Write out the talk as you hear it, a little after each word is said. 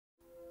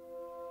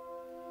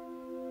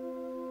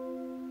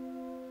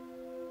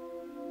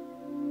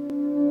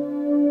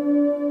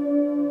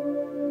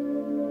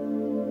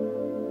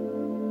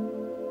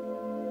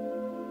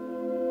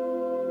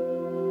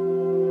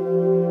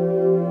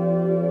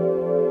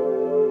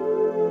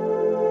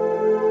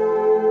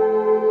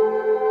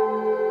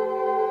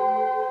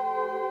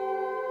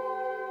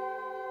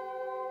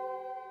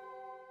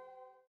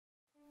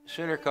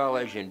Center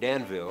College in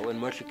Danville in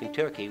much of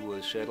Kentucky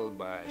was settled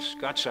by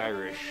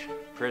Scots-Irish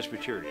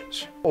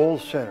Presbyterians. Old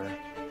Center,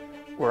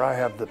 where I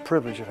have the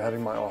privilege of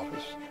having my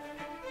office,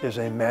 is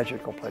a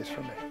magical place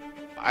for me.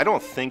 I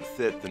don't think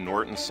that the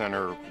Norton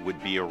Center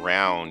would be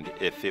around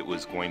if it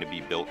was going to be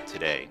built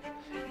today.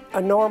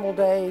 A normal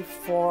day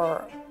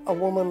for a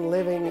woman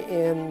living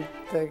in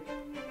the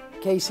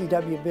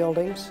KCW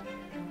buildings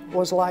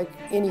was like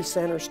any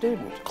center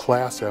student.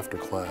 Class after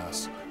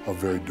class of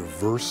very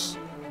diverse,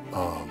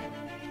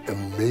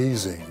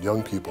 amazing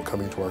young people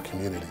coming to our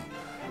community.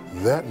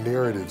 That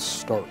narrative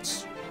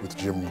starts with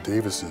Jim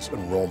Davis's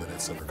enrollment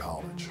at Center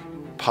College.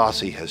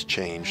 Posse has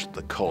changed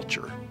the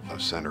culture of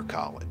Center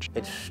College.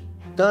 It's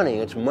stunning,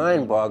 it's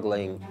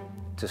mind-boggling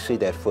to see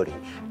that footage.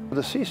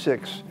 The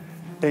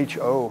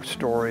C6HO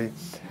story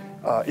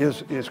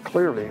is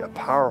clearly a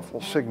powerful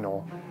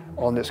signal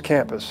on this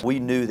campus. We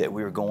knew that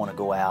we were going to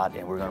go out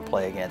and we were going to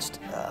play against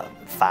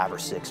 5 or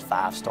 6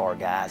 five-star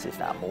guys, if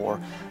not more.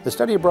 The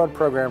study abroad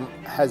program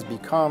has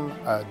become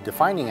a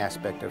defining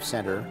aspect of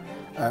Center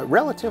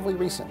relatively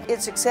recently.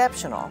 It's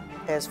exceptional,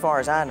 as far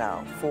as I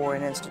know, for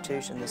an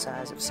institution the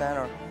size of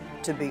Center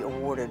to be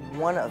awarded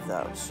one of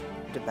those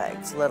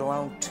debates, let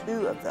alone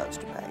 2 of those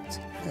debates.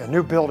 Yeah,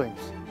 new buildings.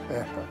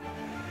 Yeah.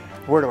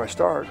 Where do I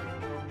start?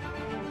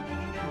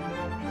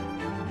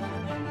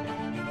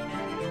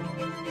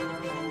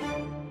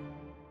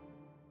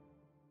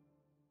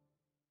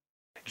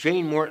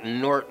 Jane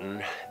Morton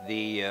Norton,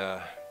 the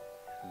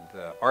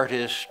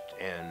artist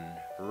and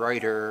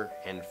writer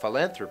and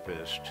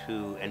philanthropist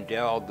who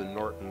endowed the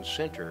Norton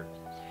Center,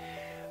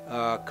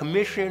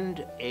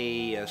 commissioned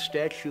a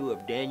statue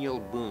of Daniel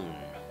Boone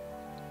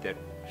that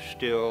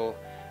still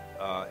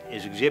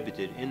is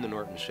exhibited in the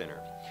Norton Center.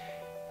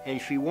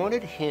 And she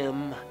wanted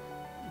him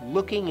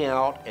looking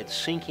out at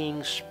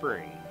sinking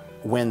spring.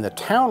 When the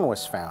town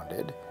was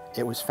founded,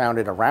 it was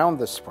founded around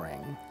the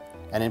spring,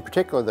 and in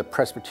particular the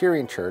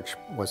Presbyterian Church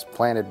was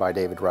planted by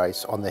David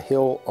Rice on the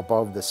hill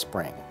above the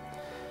spring.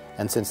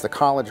 And since the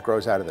college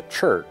grows out of the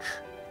church,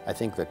 I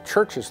think the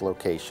church's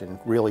location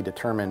really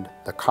determined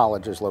the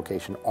college's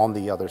location on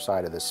the other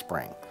side of the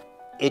spring.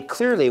 It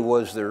clearly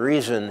was the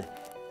reason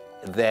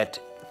that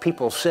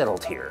people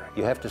settled here.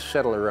 You have to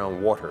settle around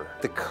water.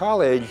 The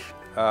college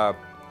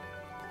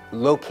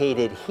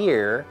located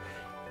here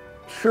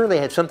surely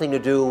had something to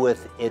do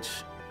with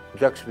its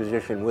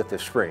juxtaposition with the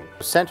spring.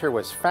 The center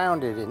was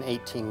founded in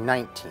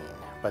 1819,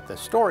 but the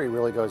story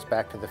really goes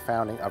back to the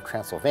founding of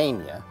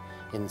Transylvania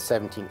in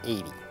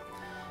 1780.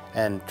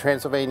 And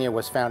Transylvania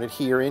was founded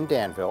here in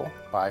Danville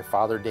by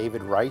Father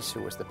David Rice,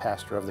 who was the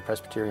pastor of the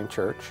Presbyterian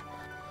Church.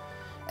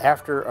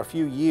 After a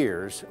few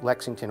years,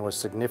 Lexington was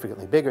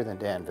significantly bigger than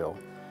Danville,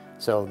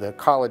 so the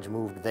college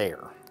moved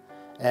there.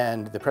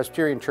 And the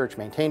Presbyterian Church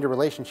maintained a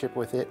relationship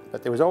with it,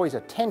 but there was always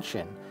a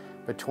tension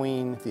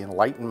between the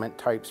Enlightenment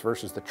types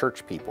versus the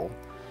church people.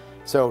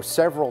 So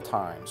several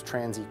times,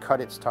 Transy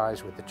cut its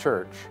ties with the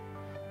church,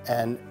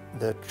 and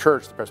the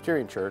church, the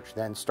Presbyterian Church,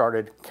 then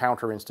started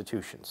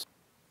counter-institutions.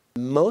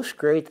 Most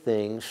great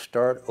things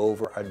start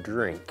over a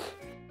drink.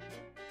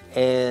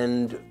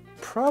 And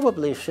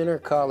probably Center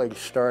College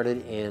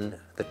started in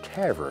the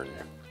tavern.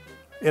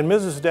 In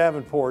Mrs.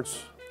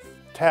 Davenport's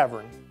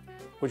tavern,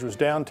 which was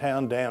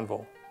downtown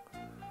Danville,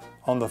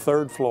 on the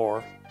 3rd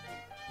floor,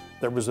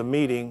 there was a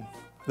meeting.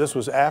 This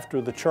was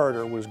after the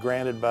charter was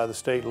granted by the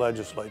state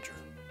legislature.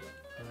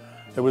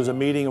 There was a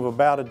meeting of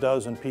about a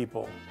dozen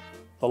people,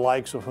 the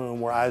likes of whom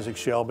were Isaac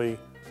Shelby,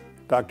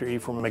 Dr.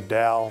 Ephraim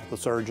McDowell, the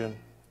surgeon,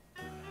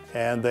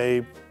 and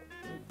they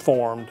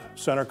formed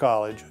Center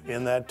College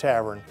in that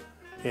tavern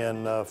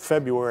in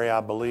February, I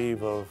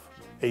believe, of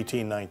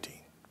 1819.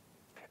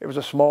 It was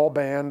a small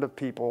band of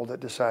people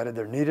that decided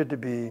there needed to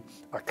be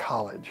a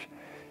college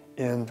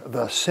in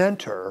the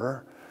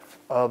center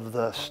of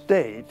the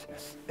state,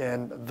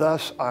 and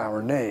thus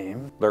our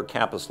name. They're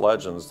campus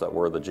legends that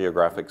we're the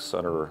geographic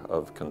center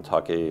of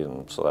Kentucky,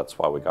 and so that's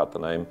why we got the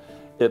name.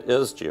 It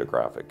is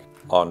geographic.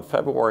 On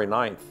February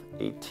 9th,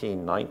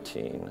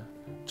 1819,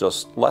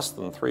 just less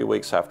than 3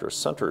 weeks after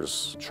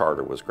Center's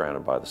charter was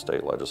granted by the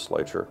state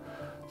legislature,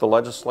 the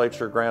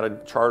legislature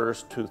granted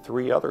charters to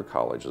 3 other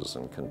colleges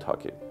in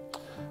Kentucky.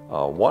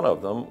 One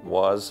of them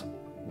was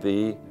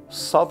the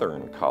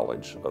Southern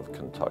College of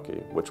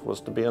Kentucky, which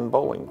was to be in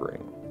Bowling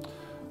Green.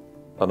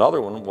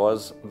 Another one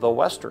was the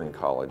Western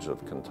College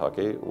of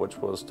Kentucky, which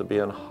was to be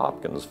in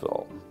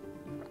Hopkinsville.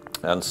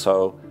 And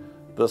so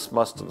this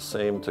must have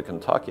seemed to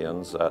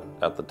Kentuckians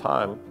at the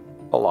time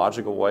a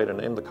logical way to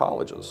name the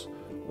colleges.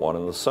 One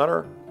in the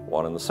center,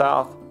 one in the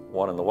south,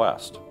 one in the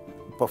west.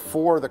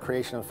 Before the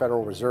creation of the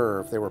Federal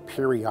Reserve, there were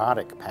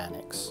periodic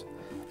panics,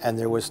 and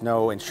there was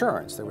no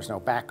insurance, there was no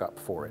backup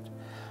for it.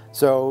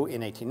 So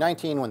in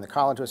 1819, when the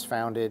college was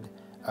founded,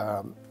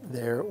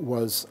 there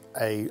was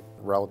a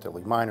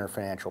relatively minor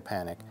financial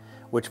panic,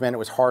 which meant it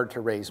was hard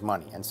to raise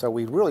money. And so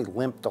we really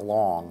limped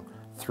along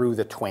through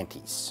the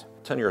 20s.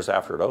 10 years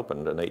after it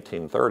opened in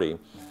 1830,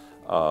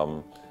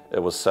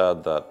 It was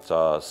said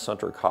that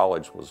Center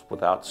College was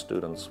without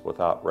students,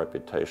 without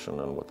reputation,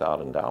 and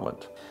without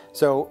endowment.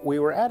 So we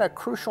were at a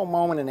crucial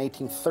moment in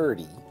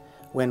 1830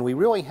 when we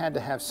really had to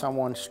have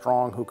someone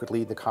strong who could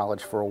lead the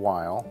college for a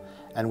while,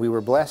 and we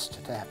were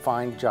blessed to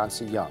find John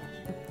C. Young.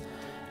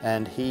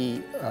 And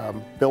he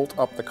built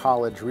up the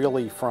college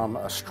really from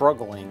a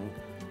struggling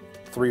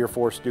 3 or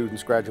 4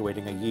 students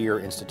graduating a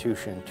year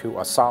institution to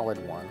a solid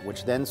one,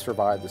 which then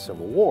survived the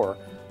Civil War,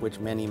 which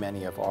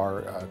many of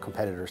our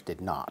competitors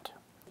did not.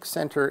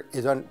 Center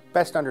is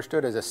best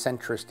understood as a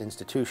centrist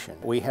institution.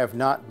 We have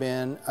not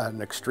been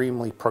an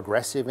extremely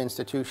progressive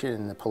institution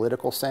in the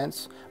political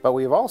sense, but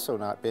we have also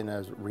not been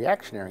a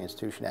reactionary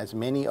institution as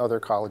many other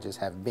colleges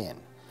have been.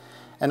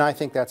 And I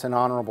think that's an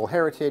honorable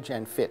heritage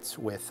and fits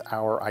with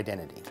our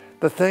identity.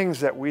 The things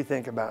that we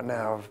think about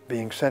now of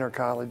being Center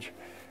College,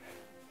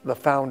 the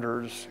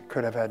founders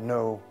could have had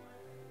no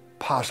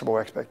possible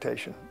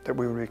expectation that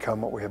we would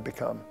become what we have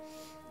become.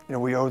 You know,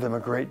 we owe them a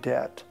great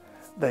debt.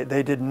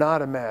 They did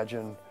not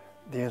imagine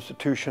the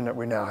institution that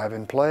we now have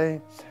in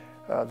play,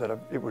 that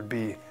it would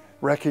be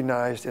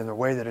recognized in the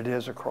way that it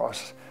is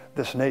across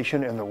this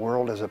nation and the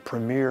world as a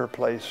premier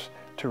place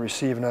to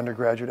receive an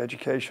undergraduate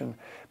education,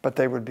 but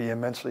they would be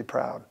immensely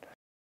proud.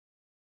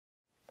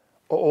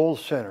 Old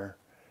Center,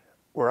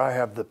 where I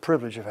have the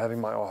privilege of having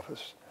my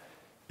office,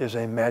 is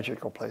a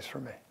magical place for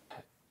me.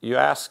 You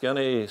ask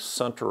any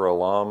Center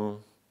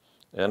alum,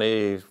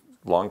 any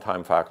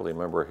longtime faculty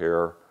member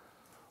here,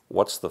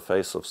 what's the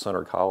face of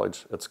Center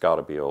College? It's got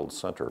to be Old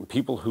Center.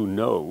 People who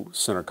know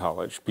Center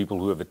College, people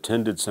who have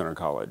attended Center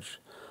College,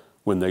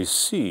 when they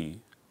see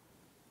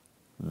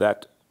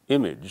that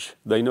image,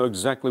 they know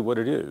exactly what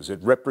it is. It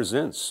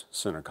represents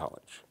Center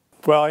College.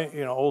 Well,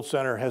 you know, Old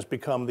Center has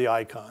become the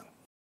icon.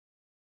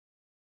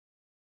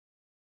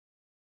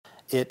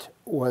 It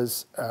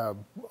was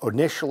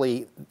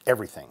initially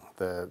everything.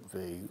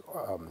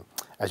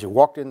 As you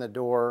walked in the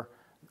door,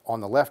 on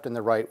the left and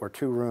the right were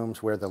 2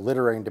 rooms where the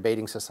literary and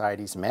debating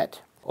societies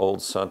met.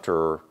 Old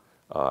Center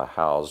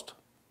housed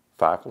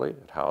faculty,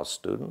 it housed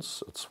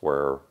students, it's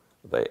where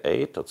they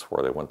ate, it's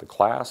where they went to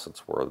class,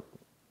 it's where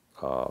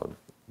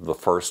the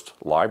first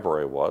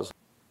library was.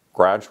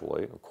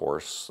 Gradually, of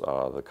course,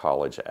 the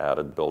college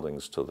added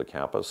buildings to the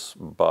campus,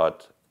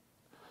 but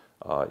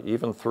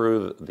even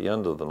through the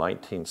end of the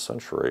 19th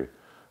century,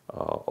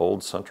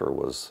 Old Center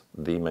was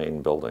the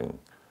main building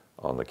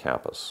on the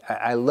campus.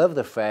 I love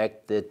the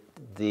fact that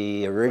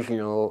the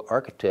original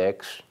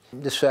architects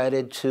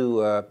decided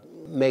to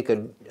make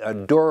a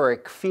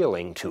Doric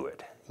feeling to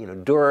it. You know,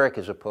 Doric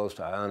as opposed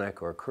to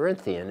Ionic or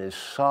Corinthian is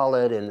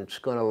solid and it's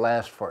going to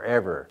last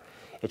forever.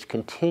 It's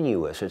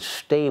continuous, it's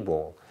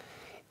stable,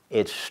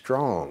 it's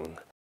strong.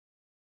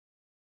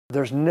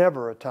 There's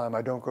never a time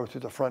I don't go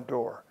through the front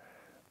door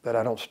that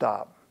I don't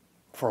stop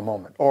for a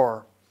moment,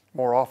 or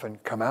more often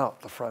come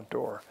out the front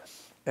door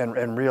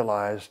and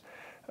realize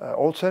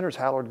Old Center's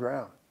hallowed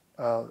ground.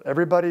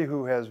 Everybody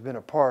who has been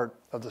a part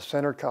of the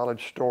Center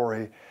College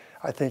story,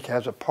 I think,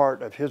 has a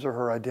part of his or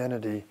her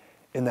identity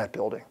in that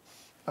building.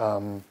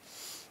 And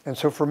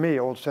so for me,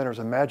 Old Center is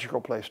a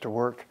magical place to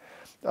work.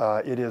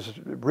 It is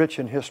rich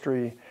in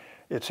history.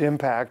 Its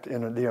impact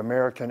in the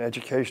American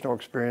educational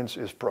experience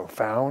is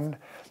profound,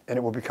 and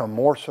it will become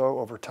more so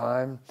over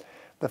time.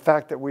 The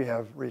fact that we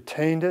have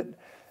retained it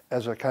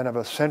as a kind of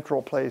a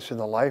central place in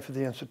the life of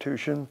the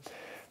institution,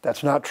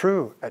 that's not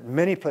true at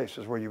many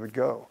places where you would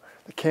go.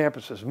 The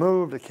campus has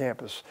moved, the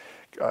campus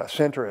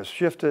center has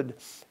shifted.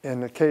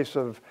 In the case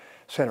of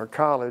Center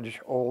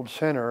College, Old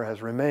Center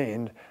has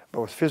remained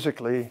both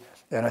physically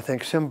and I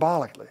think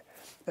symbolically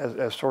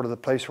as sort of the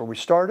place where we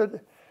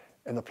started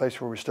and the place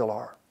where we still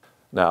are.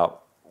 Now,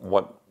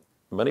 what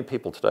many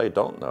people today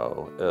don't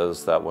know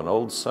is that when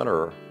Old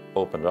Center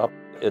opened up,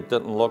 it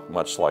didn't look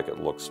much like it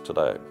looks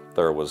today.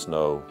 There was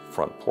no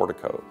front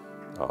portico,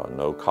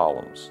 no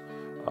columns.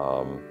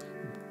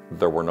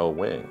 There were no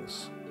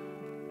wings.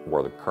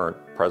 Where the current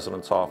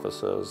president's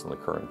office is and the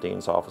current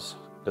dean's office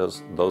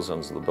is, those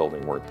ends of the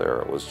building weren't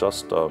there. It was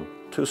just a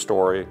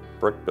 2-story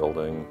brick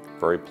building,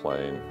 very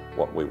plain,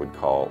 what we would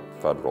call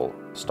federal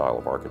style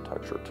of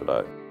architecture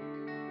today.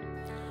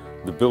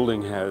 The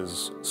building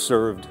has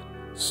served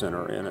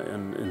Center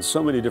in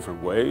so many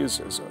different ways,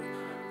 as a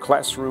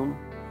classroom,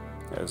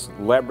 as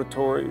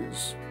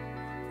laboratories,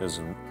 as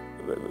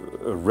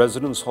a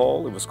residence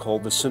hall. It was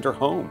called the Center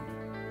Home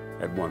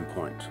at one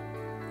point.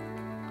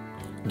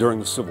 During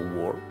the Civil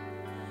War,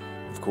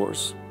 of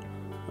course,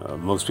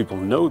 most people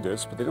know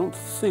this, but they don't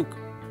think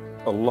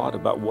a lot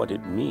about what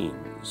it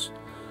means.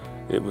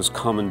 It was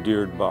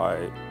commandeered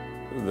by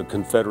the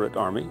Confederate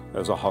Army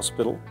as a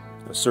hospital,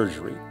 a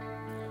surgery,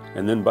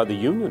 and then by the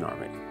Union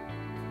Army.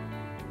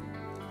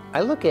 I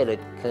look at it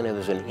kind of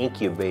as an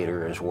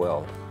incubator as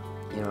well.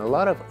 You know, a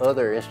lot of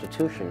other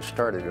institutions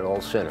started at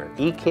Old Center.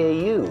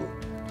 EKU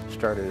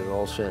started at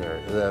Old Center.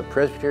 The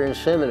Presbyterian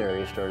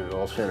Seminary started at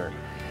Old Center.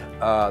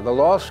 The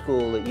law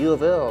school at U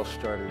of L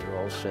started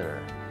at Old Center.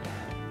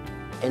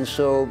 And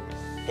so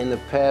in the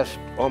past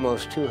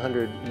almost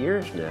 200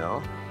 years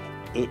now,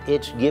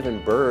 it's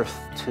given birth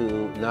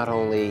to not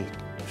only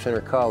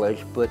Center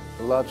College, but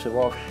lots of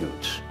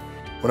offshoots.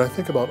 When I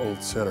think about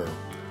Old Center,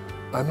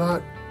 I'm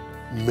not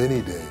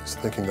many days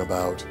thinking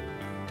about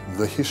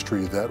the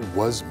history that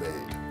was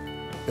made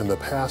in the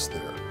past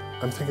there.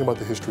 I'm thinking about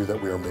the history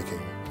that we are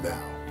making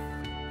now.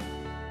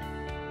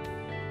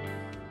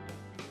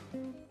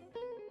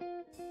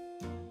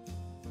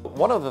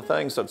 One of the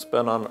things that's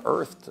been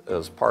unearthed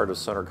as part of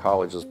Center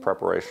College's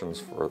preparations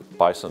for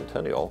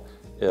Bicentennial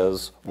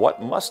is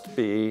what must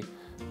be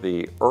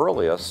the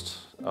earliest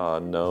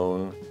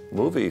known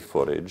movie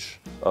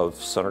footage of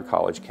Center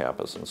College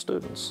campus and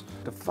students.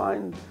 To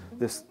find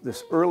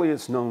this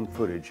earliest known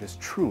footage is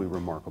truly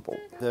remarkable.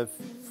 The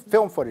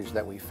film footage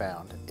that we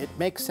found, it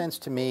makes sense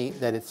to me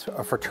that it's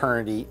a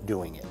fraternity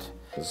doing it.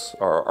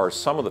 Are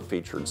some of the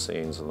featured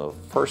scenes in the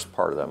first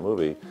part of that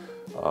movie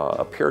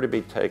appear to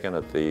be taken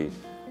at the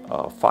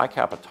Phi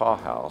Kappa Tau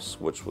House,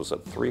 which was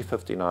at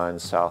 359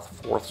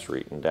 South 4th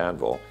Street in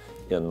Danville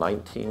in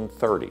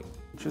 1930.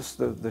 Just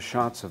the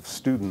shots of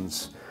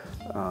students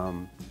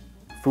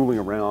fooling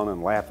around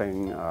and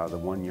laughing, the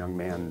one young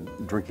man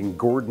drinking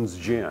Gordon's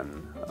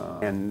gin,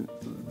 and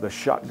the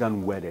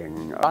shotgun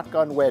wedding.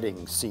 Shotgun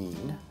wedding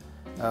scene,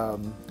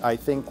 I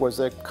think, was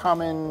a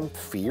common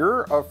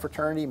fear of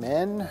fraternity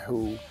men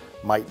who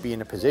might be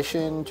in a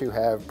position to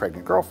have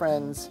pregnant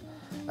girlfriends.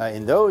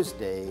 In those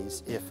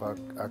days, if a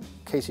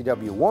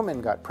KCW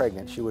woman got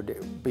pregnant, she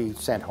would be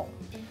sent home.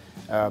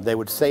 They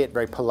would say it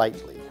very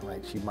politely,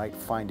 right? She might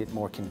find it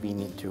more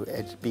convenient to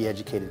be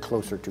educated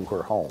closer to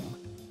her home.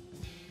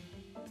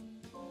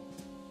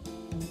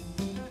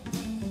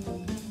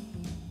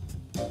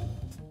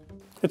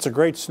 It's a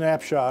great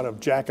snapshot of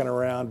jacking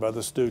around by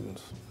the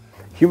students.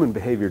 Human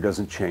behavior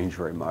doesn't change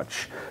very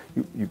much.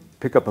 You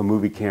pick up a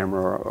movie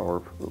camera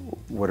or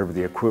whatever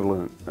the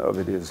equivalent of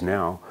it is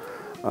now,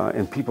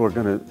 and people are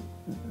going to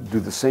do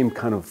the same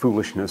kind of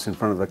foolishness in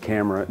front of the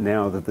camera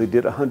now that they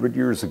did 100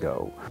 years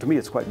ago. To me,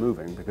 it's quite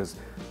moving because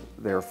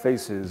they are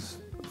faces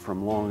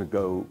from long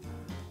ago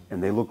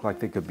and they look like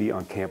they could be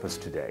on campus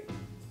today,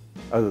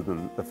 other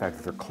than the fact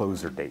that their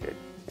clothes are dated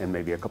and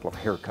maybe a couple of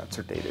haircuts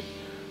are dated.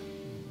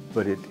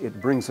 But it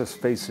brings us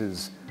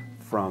faces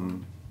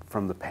from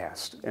the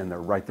past, and they're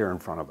right there in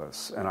front of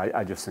us. And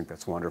I just think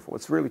that's wonderful.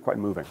 It's really quite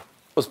moving.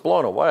 I was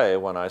blown away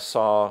when I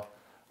saw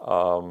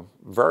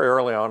very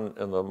early on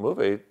in the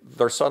movie,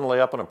 they're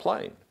suddenly up in a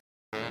plane.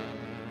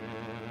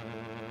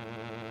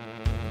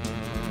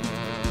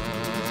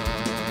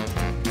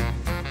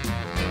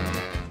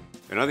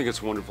 And I think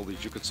it's wonderful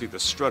that you could see the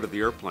strut of the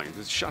airplane.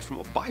 It's shot from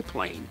a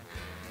biplane.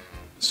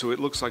 So it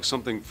looks like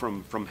something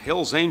from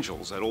Hell's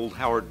Angels, that old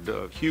Howard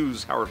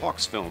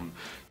Hawks film.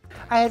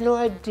 I had no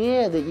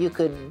idea that you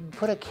could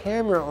put a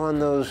camera on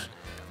those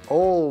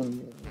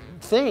old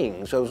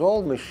things, those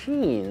old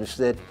machines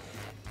that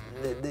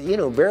you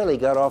know, barely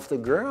got off the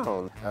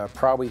ground.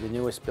 Probably the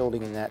newest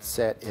building in that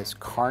set is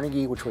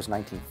Carnegie, which was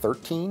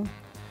 1913.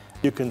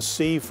 You can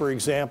see, for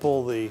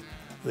example, the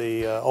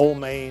Old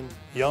Main,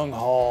 Young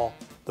Hall,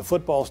 the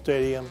football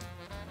stadium,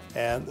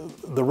 and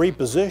the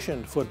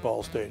repositioned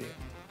football stadium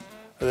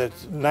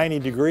that's 90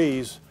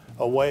 degrees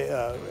away,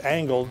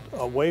 angled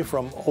away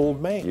from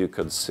Old Main. You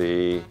could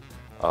see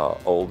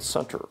Old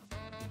Center.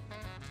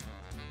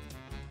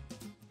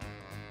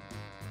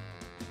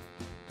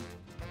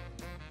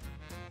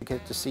 You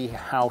get to see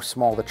how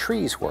small the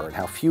trees were and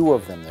how few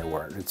of them there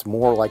were. It's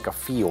more like a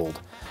field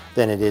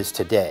than it is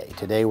today.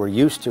 Today we're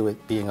used to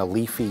it being a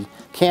leafy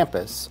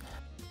campus.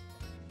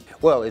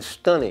 Well, it's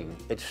stunning.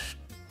 It's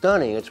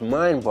stunning. It's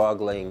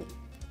mind-boggling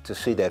to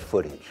see that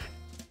footage.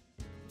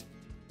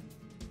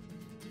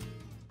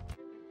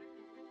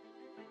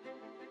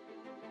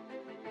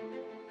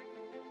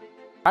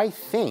 I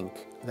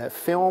think that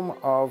film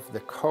of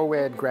the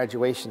co-ed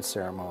graduation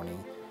ceremony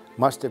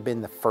must have been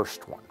the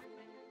first one.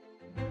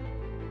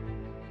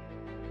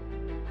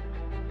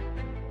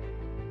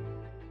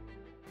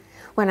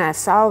 When I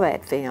saw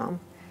that film,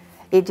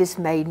 it just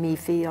made me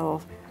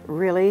feel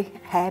really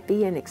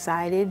happy and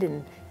excited,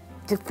 and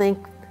to think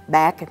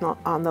back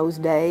on those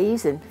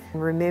days and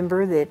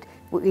remember that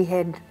we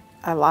had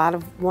a lot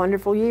of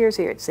wonderful years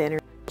here at Center.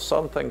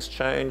 Some things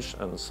change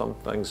and some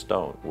things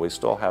don't. We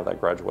still have that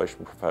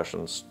graduation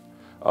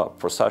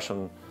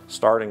procession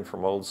starting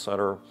from Old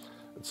Center.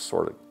 It's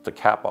sort of to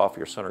cap off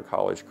your Center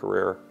College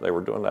career. They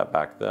were doing that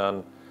back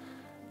then.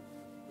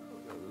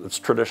 It's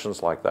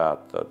traditions like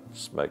that that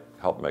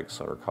help make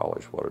Center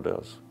College what it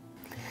is.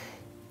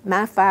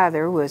 My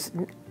father was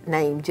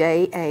named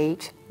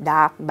J.H.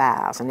 Doc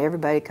Biles, and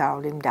everybody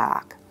called him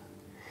Doc.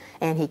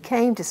 And he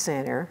came to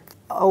Center,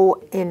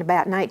 in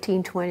about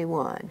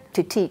 1921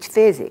 to teach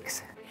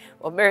physics.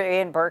 Well, Mary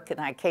Ann Burke and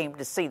I came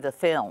to see the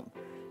film,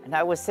 and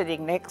I was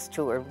sitting next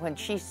to her. When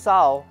she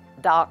saw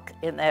Doc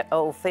in that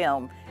old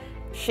film,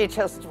 she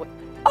just went,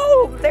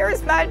 "Oh,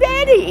 there's my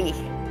daddy!"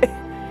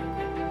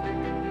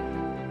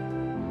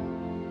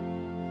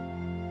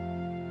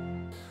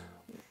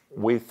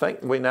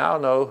 We now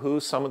know who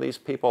some of these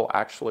people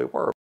actually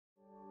were.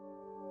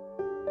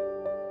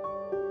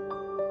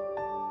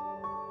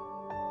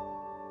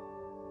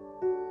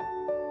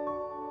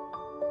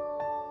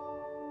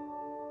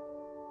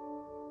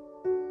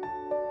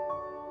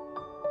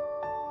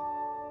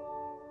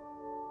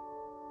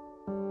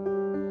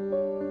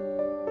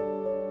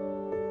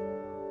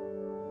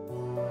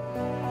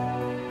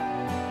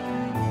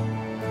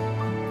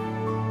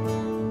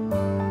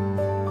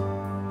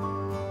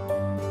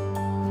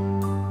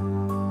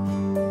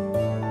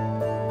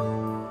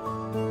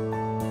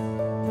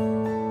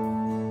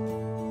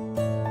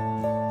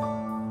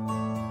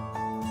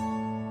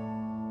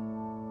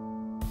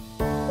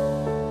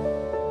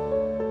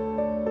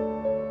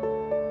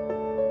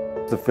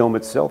 The film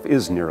itself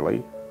is nearly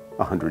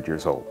 100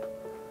 years old.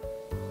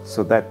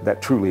 So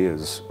that truly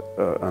is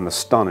an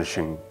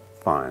astonishing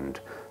find,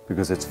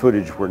 because it's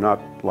footage we're not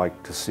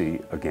like to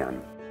see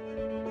again.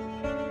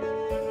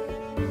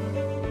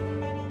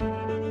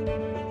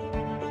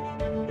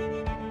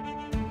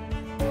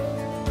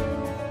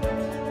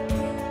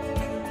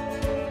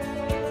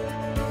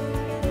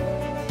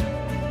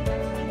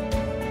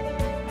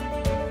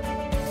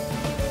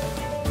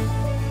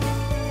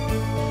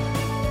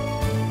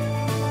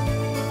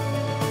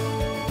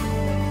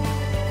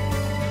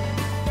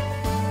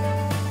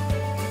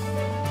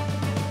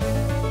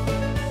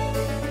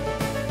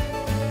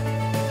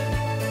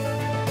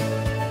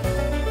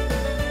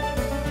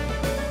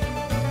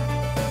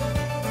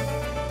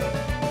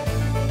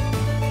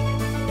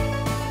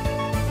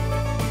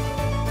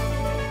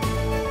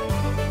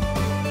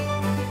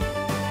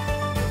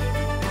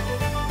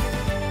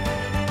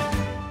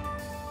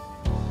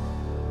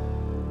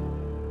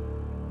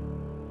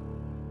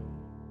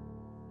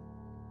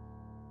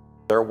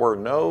 There were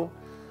no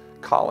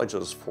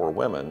colleges for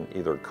women,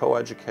 either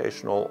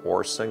coeducational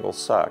or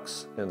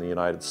single-sex, in the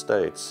United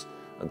States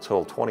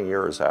until 20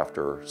 years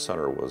after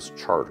Center was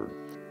chartered.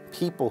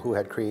 People who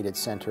had created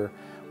Center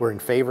were in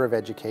favor of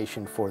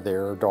education for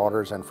their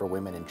daughters and for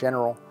women in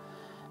general.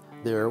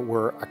 There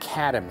were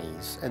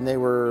academies, and they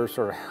were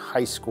sort of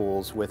high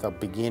schools with a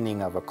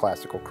beginning of a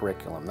classical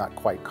curriculum, not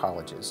quite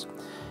colleges.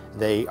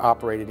 They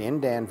operated in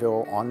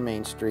Danville on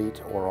Main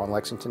Street or on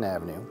Lexington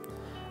Avenue.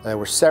 There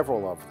were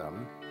several of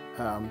them.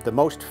 The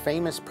most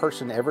famous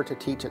person ever to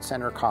teach at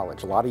Center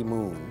College, Lottie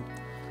Moon,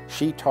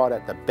 she taught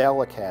at the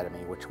Bell Academy,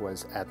 which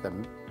was at the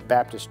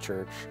Baptist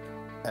Church.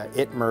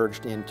 It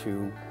merged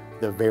into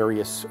the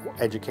various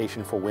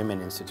Education for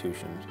Women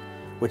institutions,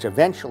 which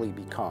eventually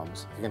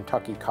becomes the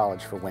Kentucky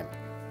College for Women.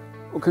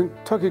 Well,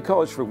 Kentucky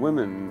College for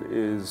Women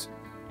is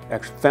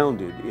actually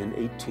founded in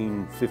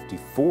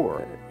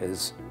 1854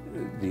 as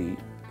the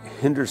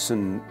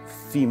Henderson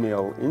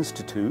Female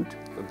Institute.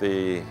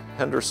 The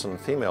Henderson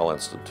Female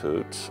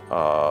Institute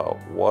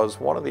was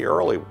one of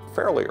the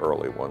fairly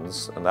early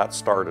ones, and that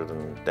started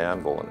in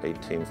Danville in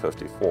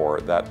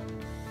 1854. That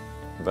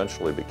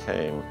eventually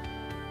became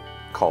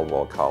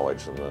Caldwell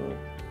College and then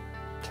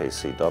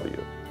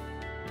KCW.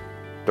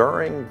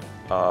 During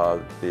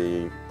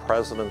the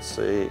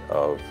presidency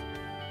of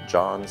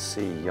John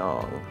C.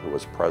 Young, who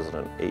was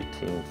president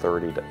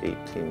 1830 to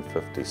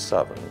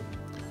 1857,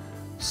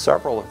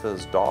 several of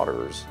his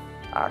daughters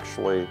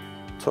actually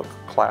took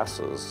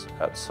classes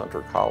at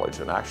Center College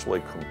and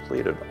actually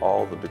completed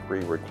all the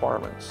degree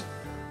requirements.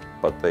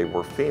 But they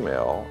were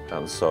female,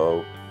 and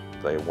so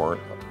they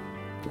weren't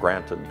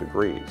granted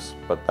degrees.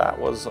 But that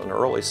was an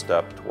early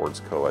step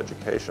towards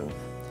coeducation.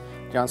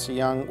 John C.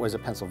 Young was a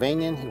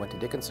Pennsylvanian. He went to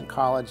Dickinson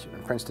College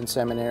and Princeton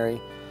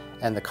Seminary,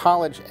 and the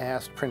college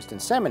asked Princeton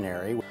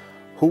Seminary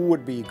who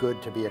would be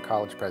good to be a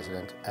college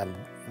president, and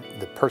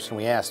the person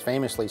we asked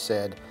famously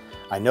said,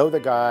 "I know the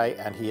guy,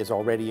 and he is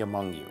already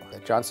among you."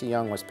 John C.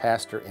 Young was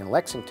pastor in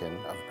Lexington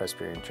of the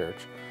Presbyterian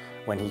Church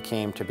when he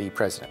came to be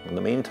president. In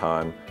the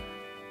meantime,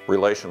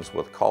 relations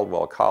with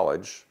Caldwell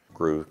College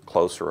grew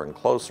closer and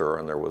closer,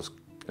 and there was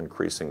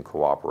increasing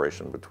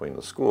cooperation between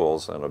the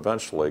schools, and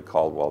eventually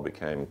Caldwell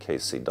became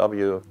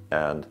KCW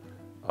and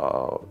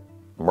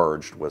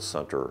merged with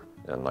Center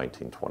in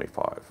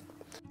 1925.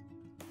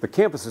 The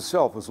campus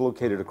itself was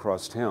located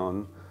across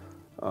town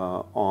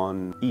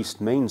on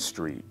East Main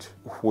Street,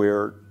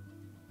 where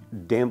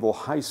Danville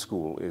High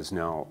School is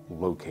now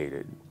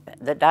located.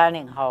 The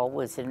dining hall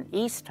was in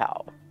East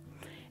Hall,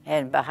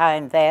 and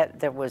behind that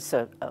there was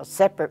a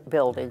separate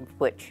building,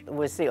 which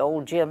was the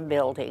old gym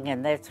building,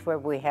 and that's where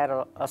we had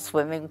a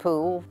swimming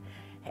pool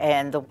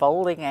and the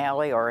bowling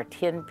alley, or a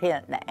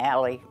 10-pin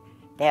alley,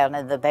 down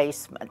in the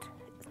basement.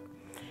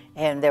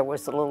 And there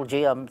was a little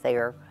gym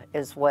there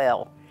as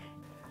well.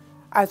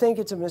 I think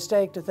it's a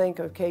mistake to think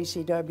of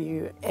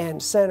KCW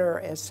and Center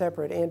as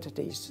separate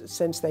entities,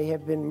 since they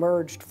have been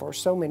merged for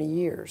so many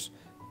years,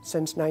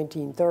 since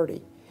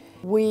 1930.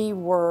 We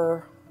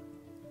were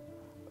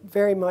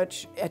very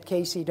much at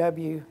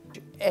KCW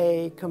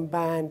a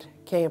combined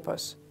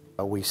campus.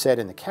 We said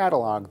in the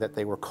catalog that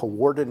they were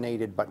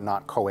coordinated but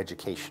not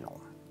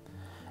coeducational.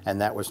 And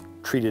that was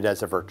treated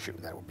as a virtue.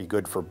 That would be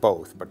good for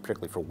both, but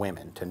particularly for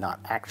women, to not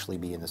actually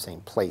be in the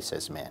same place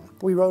as men.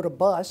 We rode a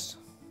bus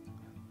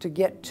to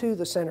get to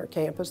the Center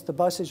campus. The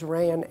buses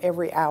ran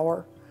every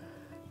hour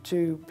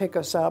to pick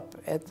us up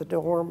at the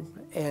dorm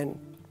and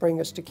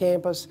bring us to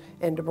campus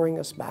and to bring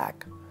us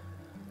back.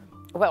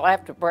 Well,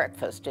 after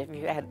breakfast, if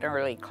you had an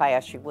early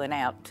class, you went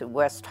out to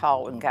West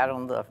Hall and got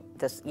on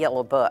this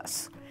yellow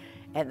bus,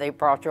 and they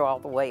brought you all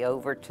the way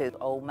over to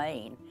Old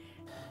Main.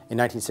 In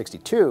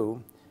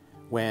 1962,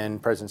 when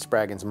President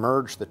Spraggins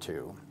merged the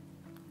two,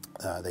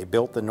 they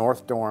built the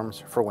north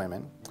dorms for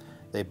women.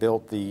 They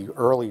built the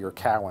earlier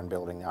Cowan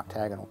building, the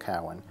octagonal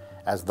Cowan,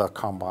 as the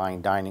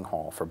combined dining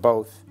hall for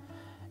both.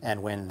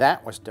 And when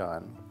that was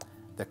done,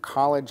 the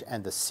college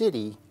and the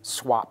city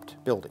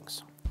swapped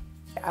buildings.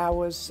 I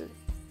was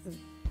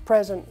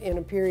present in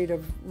a period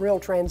of real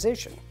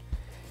transition.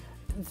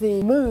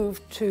 The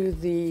move to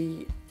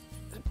the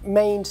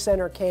main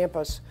center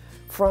campus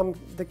from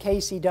the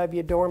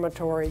KCW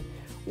dormitory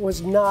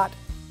was not,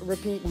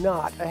 repeat,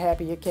 not a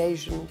happy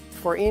occasion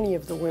for any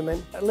of the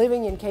women.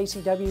 Living in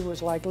KCW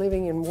was like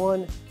living in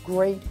one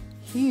great,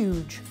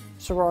 huge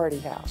sorority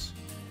house.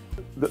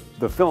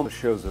 The film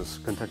shows us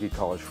Kentucky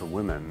College for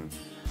Women,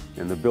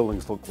 and the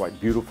buildings look quite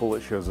beautiful.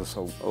 It shows us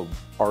a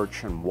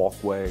arch and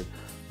walkway.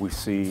 We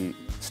see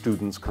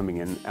students coming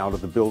in out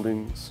of the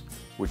buildings,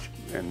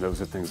 and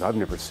those are things I've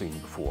never seen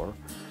before.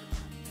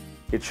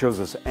 It shows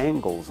us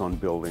angles on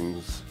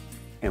buildings,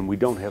 and we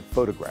don't have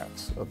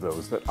photographs of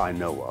those that I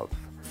know of.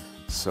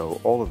 So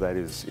all of that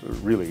is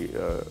really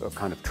a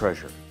kind of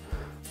treasure.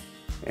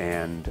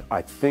 And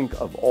I think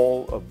of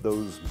all of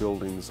those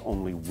buildings,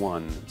 only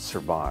one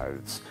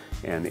survives,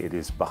 and it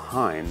is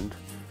behind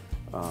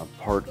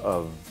part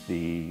of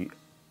the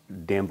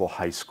Danville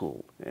High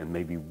School, and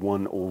maybe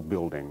one old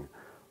building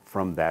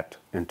from that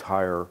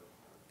entire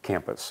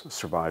campus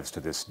survives to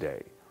this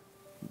day.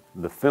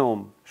 The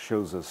film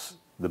shows us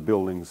the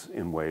buildings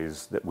in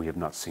ways that we have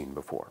not seen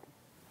before.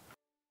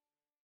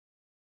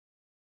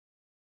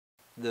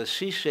 The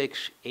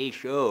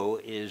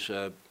C6HO is,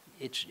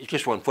 it's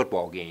just one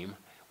football game,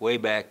 way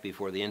back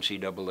before the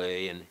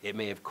NCAA, and it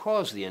may have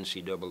caused the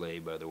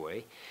NCAA, by the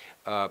way.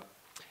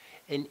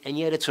 And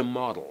yet it's a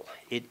model.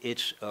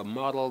 It's a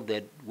model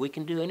that we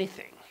can do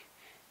anything,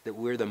 that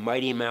we're the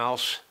Mighty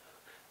Mouse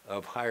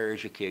of higher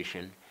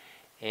education,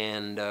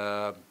 and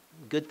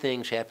good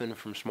things happen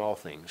from small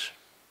things.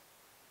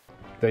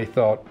 They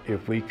thought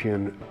if we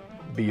can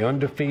be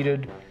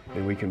undefeated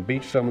and we can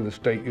beat some of the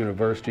state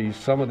universities,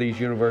 some of these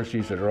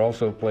universities that are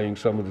also playing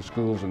some of the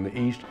schools in the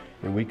East,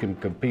 and we can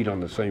compete on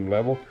the same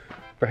level,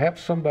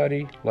 perhaps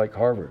somebody like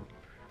Harvard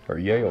or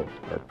Yale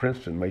or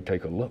Princeton may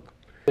take a look.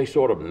 They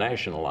sort of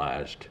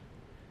nationalized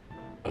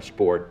a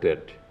sport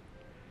that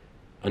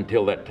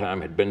until that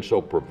time had been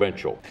so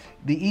provincial.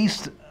 The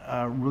East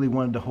really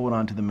wanted to hold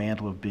on to the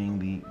mantle of being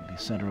the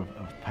center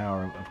of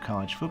power of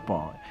college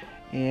football.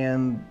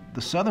 And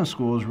the Southern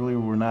schools really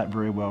were not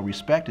very well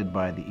respected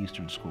by the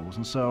Eastern schools.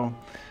 And so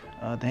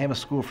to have a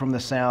school from the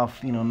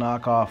South,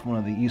 knock off one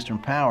of the Eastern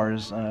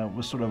powers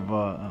was sort of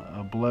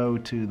a blow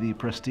to the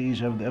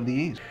prestige of the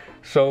East.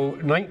 So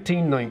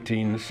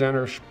 1919, the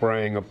center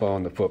sprang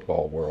upon the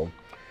football world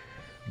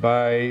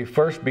by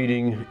first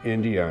beating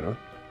Indiana,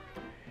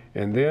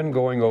 and then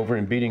going over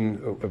and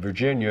beating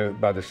Virginia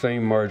by the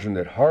same margin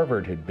that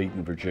Harvard had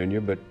beaten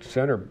Virginia, but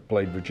center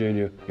played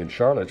Virginia in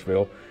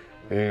Charlottesville,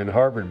 and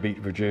Harvard beat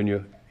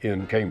Virginia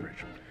in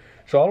Cambridge.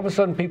 So all of a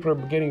sudden people are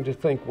beginning to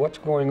think, what's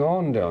going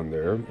on down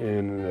there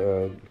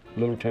in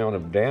little town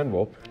of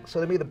Danville?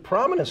 So to me, the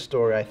prominent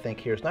story, I think,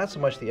 here is not so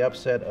much the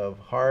upset of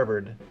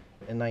Harvard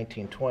in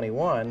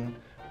 1921,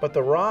 but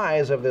the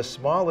rise of this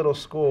small little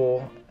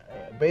school,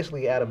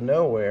 basically out of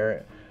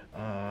nowhere,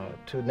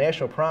 to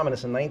national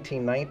prominence in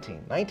 1919.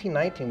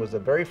 1919 was the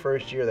very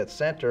first year that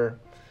center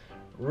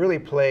really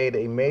played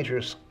a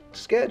major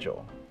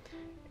schedule.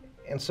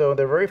 And so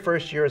their very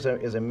first year as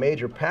a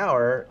major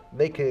power,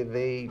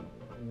 they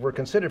were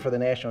considered for the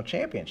national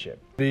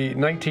championship. The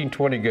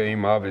 1920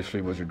 game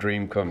obviously was a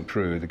dream come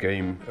true, the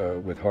game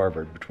with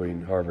Harvard,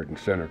 between Harvard and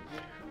center,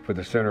 for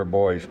the center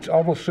boys. It's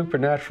almost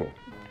supernatural.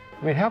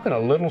 I mean, how can a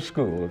little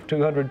school of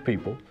 200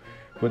 people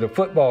with a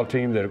football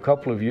team that a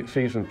couple of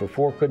seasons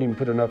before couldn't even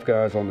put enough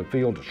guys on the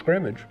field to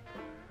scrimmage,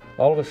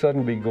 all of a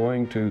sudden be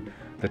going to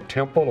the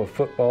temple of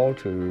football,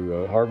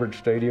 to Harvard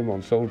Stadium on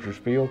Soldiers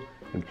Field,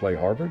 and play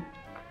Harvard?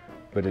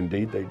 But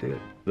indeed they did.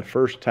 The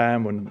first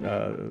time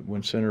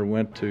when Center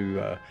went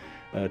to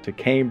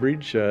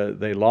Cambridge,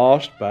 they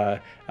lost by,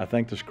 I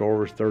think the score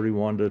was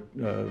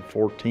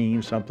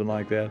 31-14, something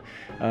like that.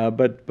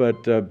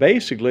 But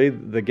basically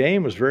the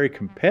game was very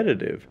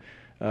competitive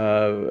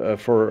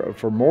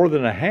for more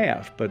than a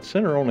half. But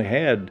Center only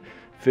had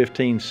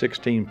 15,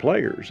 16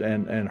 players,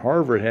 and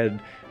Harvard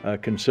had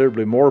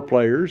considerably more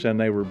players, and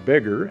they were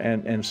bigger.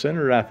 And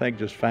Center, I think,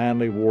 just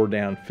finally wore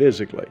down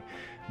physically.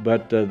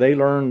 But they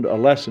learned a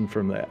lesson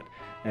from that.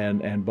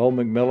 And Bo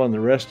McMillan and the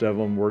rest of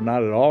them were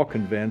not at all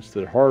convinced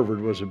that Harvard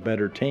was a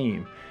better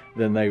team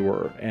than they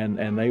were.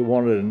 And they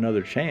wanted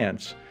another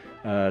chance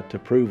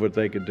to prove what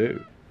they could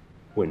do.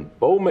 When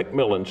Bo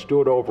McMillan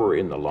stood over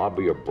in the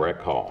lobby of Breck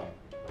Hall,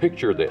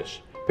 picture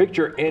this.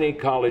 Picture any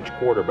college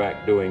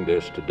quarterback doing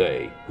this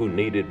today who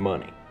needed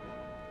money.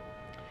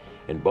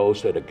 And Bo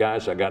said,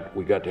 guys,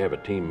 we got to have a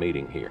team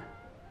meeting here.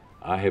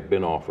 I have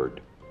been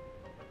offered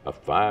a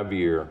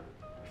 5-year,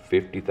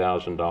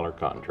 $50,000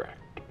 contract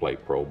to play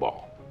pro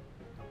ball.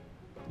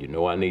 You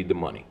know I need the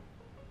money.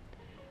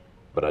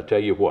 But I tell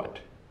you what,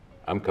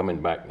 I'm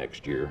coming back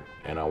next year,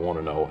 and I want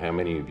to know how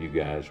many of you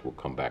guys will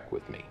come back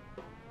with me.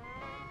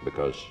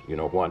 Because you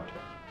know what?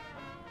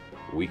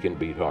 We can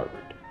beat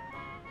Harvard.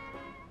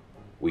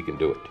 We can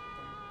do it.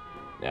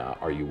 Now,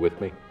 are you with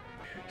me?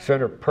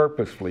 Center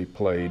purposefully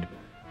played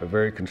a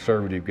very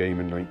conservative game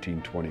in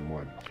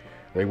 1921.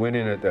 They went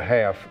in at the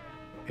half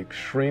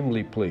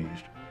extremely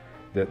pleased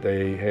that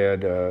they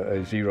had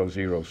a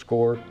 0-0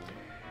 score,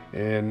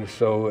 And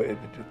so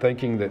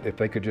thinking that if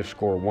they could just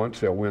score once,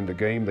 they'll win the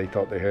game, they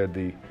thought they had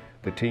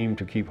the team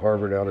to keep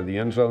Harvard out of the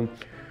end zone.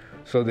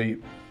 So the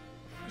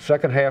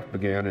second half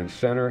began and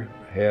Center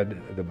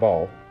had the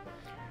ball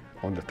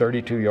on the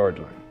 32-yard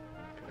line.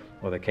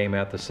 Well, they came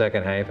out the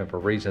second half, and for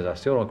reasons I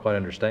still don't quite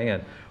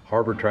understand,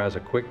 Harvard tries a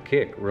quick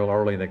kick real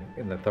early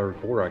in the third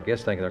quarter, I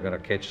guess thinking they're going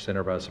to catch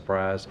Center by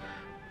surprise,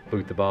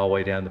 boot the ball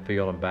way down the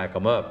field and back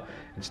them up.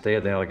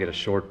 Instead, they get a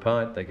short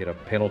punt, they get a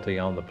penalty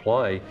on the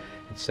play,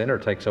 and Center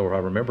takes over, if I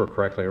remember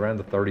correctly, around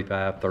the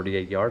 35,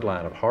 38-yard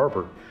line of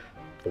Harvard,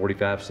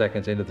 45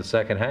 seconds into the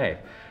second half.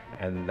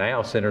 And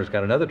now Center's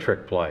got another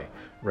trick play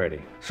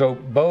ready. So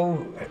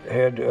Bo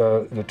had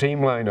the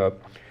team line up,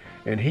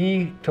 and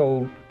he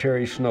told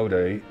Terry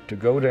Snowday to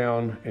go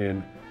down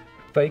and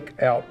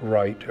fake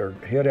outright or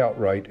hit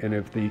outright, and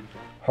if the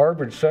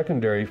Harvard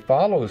secondary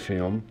follows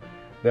him,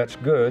 that's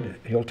good.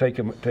 He'll take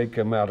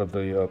him out of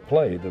the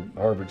play, the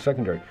Harvard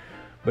secondary.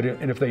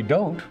 And if they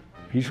don't,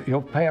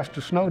 he'll pass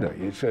to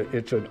Snowday.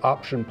 It's an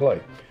option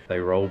play. They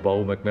roll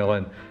Bo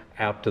McMillan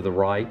out to the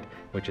right,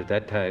 which at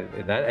that time,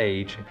 in that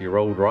age, if you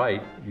rolled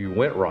right, you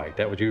went right.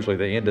 That was usually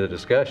the end of the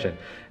discussion.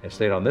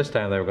 Instead, on this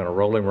time, they were going to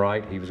roll him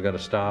right. He was going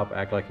to stop,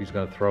 act like he was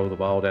going to throw the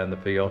ball down the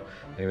field,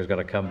 and he was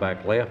going to come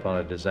back left on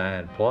a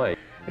designed play.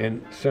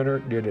 And Center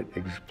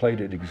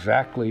played it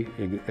exactly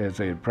as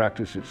they had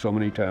practiced it so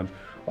many times.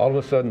 All of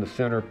a sudden, the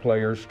Center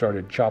players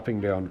started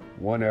chopping down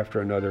one after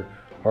another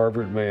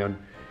Harvard man,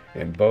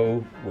 and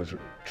Bo was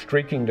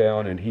streaking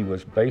down, and he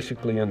was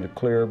basically in the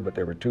clear, but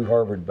there were two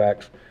Harvard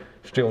backs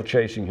still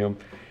chasing him.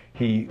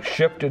 He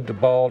shifted the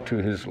ball to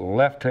his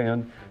left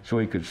hand so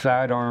he could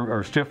sidearm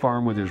or stiff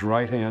arm with his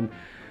right hand.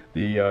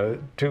 The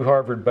two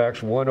Harvard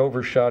backs, one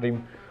overshot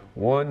him,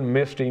 one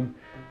missed him.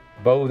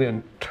 Bo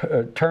then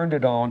turned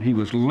it on. He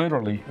was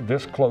literally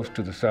this close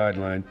to the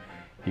sideline.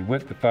 He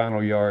went the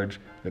final yards.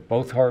 That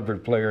both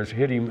Harvard players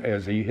hit him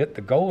as he hit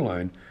the goal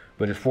line,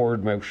 but his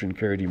forward motion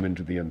carried him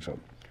into the end zone.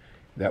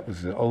 That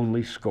was the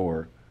only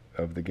score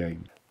of the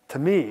game. To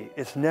me,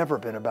 it's never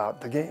been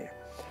about the game.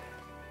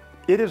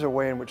 It is a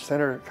way in which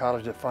Center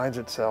College defines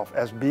itself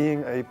as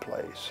being a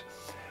place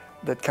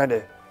that kind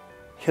of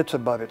hits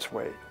above its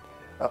weight,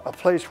 a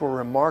place where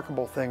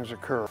remarkable things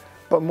occur.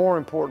 But more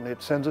importantly,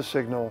 it sends a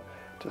signal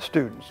to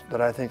students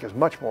that I think is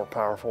much more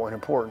powerful and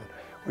important,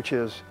 which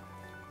is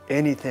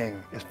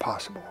anything is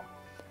possible.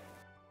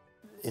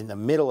 In the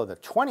middle of the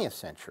 20th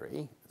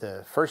century,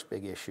 the first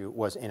big issue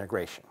was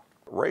integration.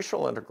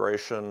 Racial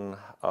integration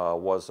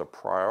was a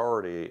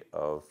priority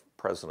of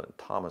President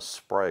Thomas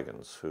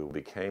Sprague's, who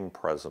became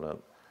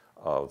president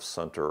of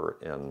Center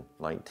in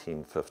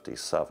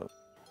 1957.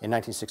 In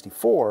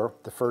 1964,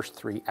 the first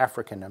 3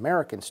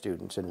 African-American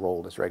students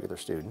enrolled as regular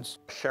students.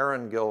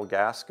 Sharon Gill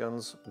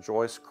Gaskins,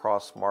 Joyce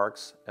Cross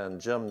Marks, and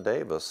Jim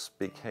Davis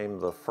became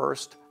the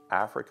first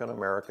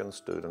African-American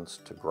students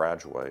to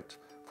graduate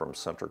from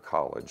Center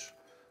College.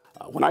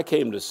 When I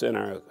came to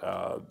Center,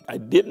 I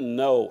didn't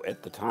know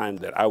at the time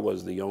that I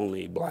was the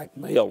only black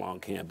male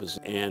on campus,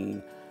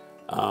 and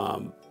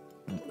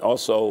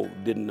also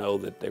didn't know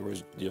that there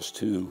was just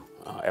 2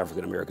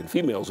 African-American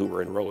females who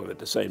were enrolling at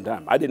the same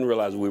time. I didn't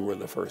realize we were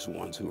the first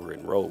ones who were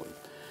enrolling.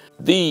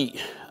 The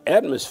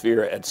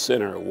atmosphere at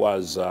Center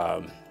was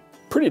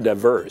pretty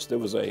diverse. There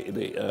was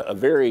a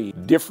very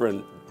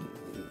different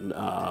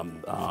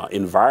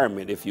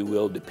environment, if you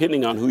will,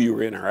 depending on who you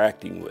were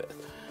interacting with.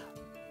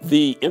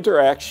 The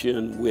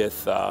interaction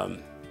with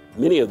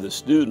many of the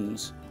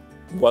students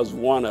was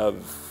one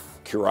of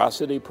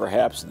curiosity,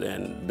 perhaps,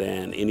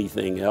 than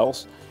anything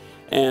else.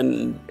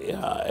 And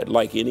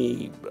like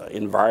any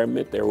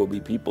environment, there will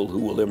be people who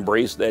will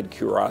embrace that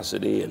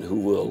curiosity and who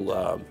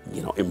will,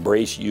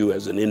 embrace you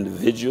as an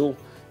individual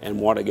and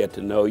want to get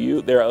to know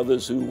you. There are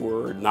others who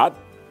were not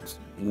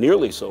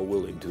nearly so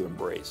willing to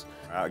embrace.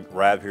 I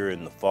arrived here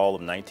in the fall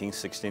of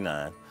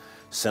 1969.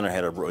 Center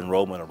had an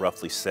enrollment of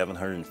roughly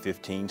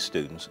 715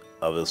 students.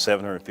 Of the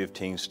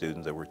 715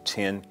 students, there were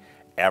 10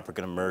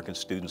 African-American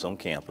students on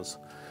campus,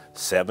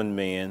 7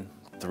 men,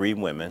 3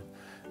 women.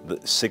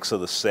 6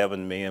 of the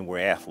 7 men were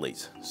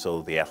athletes.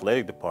 So the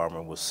athletic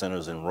department was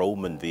Center's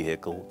enrollment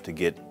vehicle to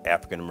get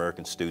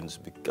African-American students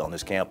on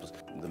this campus.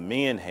 The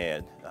men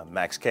had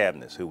Max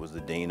Cavness, who was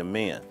the dean of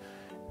men.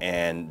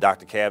 And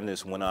Dr.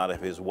 Cavness went out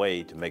of his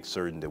way to make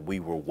certain that we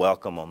were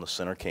welcome on the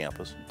Center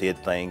campus, did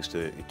things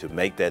to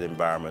make that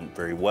environment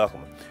very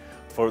welcoming.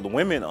 For the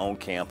women on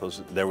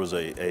campus, there was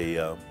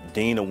a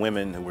dean of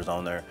women who was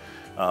on there,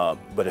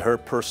 but her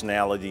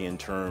personality in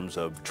terms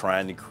of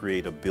trying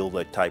to build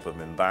that type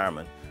of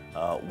environment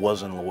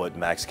wasn't what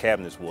Max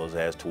Cavness was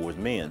as towards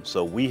men.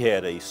 So we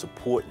had a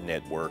support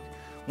network.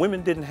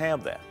 Women didn't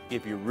have that.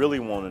 If you really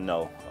want to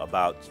know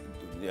about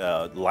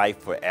life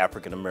for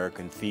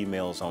African-American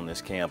females on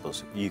this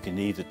campus, you can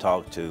either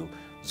talk to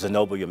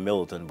Zenobia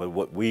Middleton, but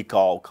what we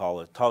call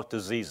it, talk to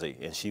Zizi,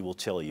 and she will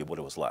tell you what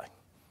it was like.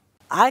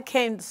 I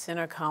came to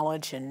Center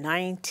College in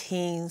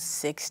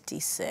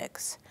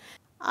 1966.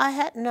 I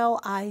had no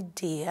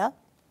idea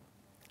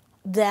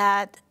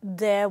that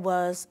there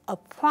was a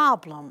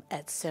problem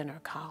at Center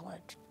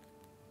College.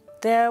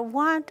 There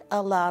weren't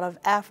a lot of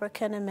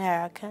African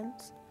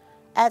Americans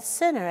at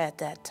Center at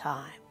that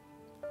time.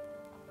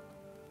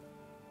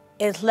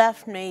 It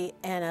left me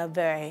in a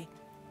very,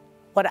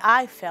 what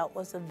I felt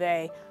was a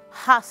very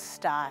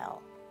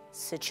hostile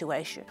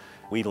situation.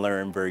 We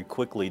learned very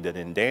quickly that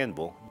in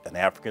Danville, an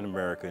African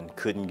American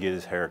couldn't get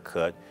his hair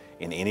cut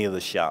in any of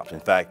the shops. In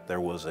fact,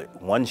 there was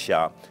one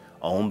shop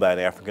owned by an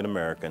African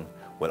American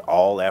with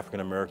all African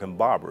American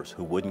barbers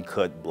who wouldn't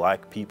cut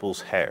black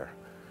people's hair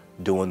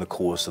during the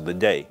course of the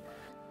day.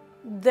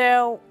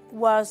 There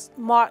was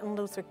Martin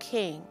Luther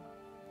King,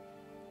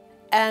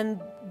 and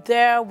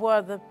there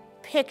were the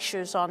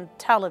pictures on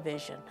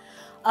television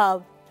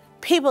of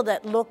people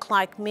that looked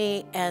like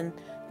me, and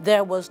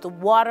there was the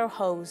water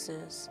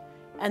hoses,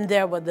 and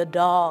there were the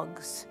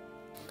dogs.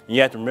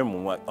 You have to remember,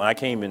 when I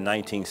came in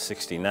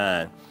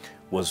 1969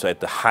 was at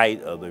the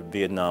height of the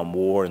Vietnam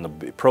War and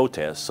the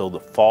protests. So the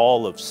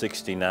fall of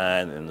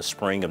 '69 and the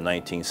spring of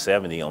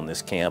 1970 on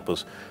this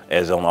campus,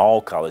 as on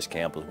all college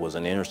campuses, was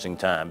an interesting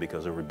time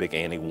because there were big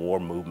anti-war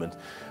movements,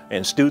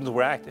 and students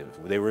were active.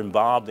 They were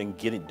involved in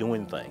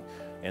doing things.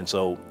 And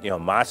so,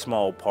 my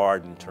small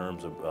part in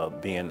terms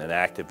of being an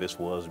activist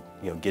was,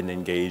 getting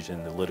engaged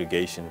in the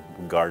litigation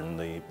regarding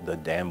the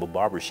Danville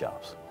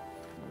barbershops.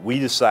 We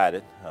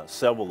decided,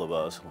 several of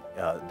us,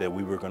 that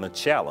we were going to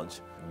challenge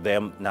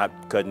them not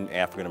cutting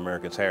African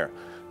Americans' hair.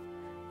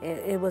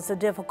 It was a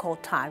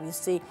difficult time. You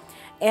see,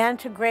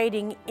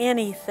 integrating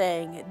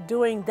anything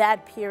during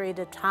that period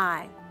of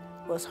time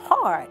was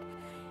hard.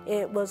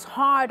 It was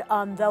hard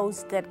on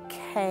those that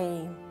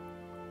came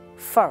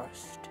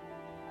first.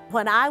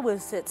 When I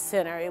was at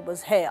Center, it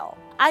was hell.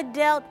 I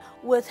dealt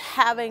with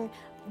having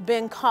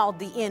been called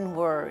the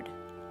N-word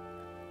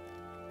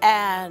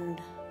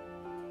and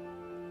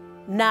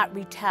not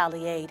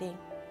retaliating.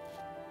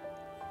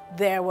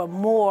 There were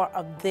more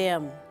of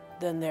them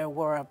than there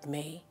were of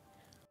me.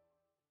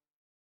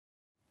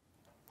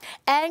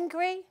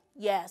 Angry?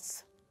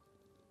 Yes.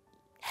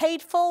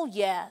 Hateful?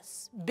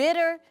 Yes.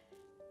 Bitter?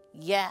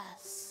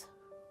 Yes.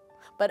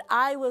 But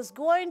I was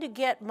going to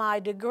get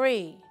my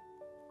degree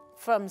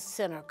from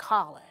Center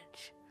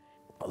College.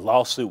 A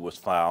lawsuit was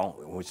filed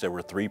in which there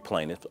were 3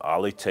 plaintiffs,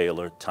 Ollie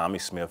Taylor, Tommy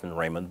Smith, and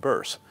Raymond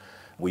Burse.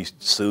 We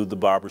sued the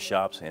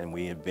barbershops, and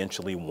we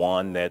eventually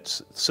won that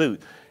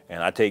suit.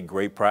 And I take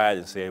great pride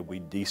in saying we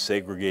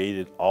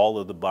desegregated all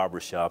of the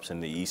barbershops in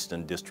the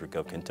Eastern District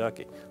of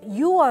Kentucky.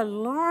 You are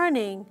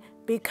learning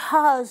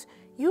because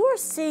you are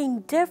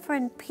seeing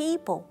different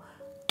people,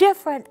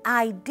 different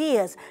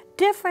ideas,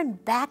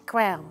 different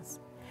backgrounds,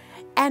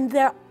 and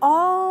they're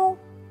all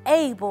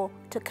able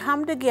to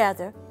come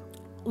together,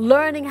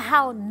 learning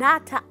how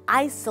not to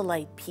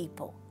isolate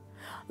people,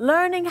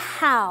 learning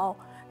how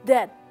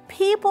that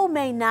people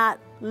may not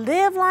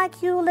live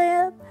like you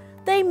live,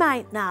 they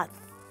might not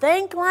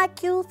think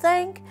like you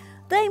think,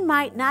 they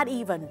might not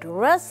even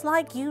dress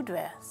like you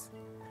dress,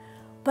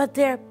 but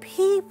they're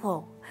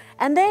people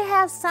and they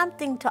have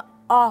something to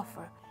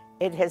offer.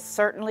 It has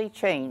certainly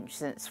changed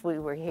since we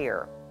were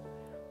here.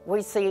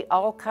 We see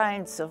all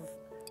kinds of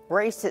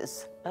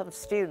races of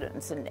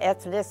students and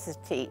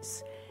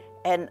ethnicities,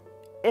 and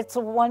it's a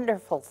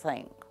wonderful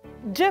thing.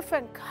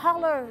 Different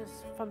colors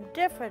from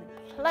different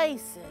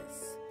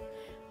places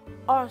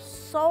are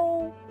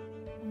so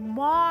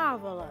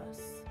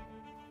marvelous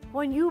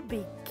when you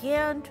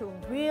begin to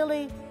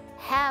really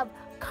have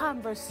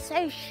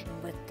conversation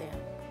with them.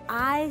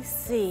 I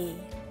see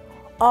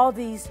all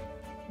these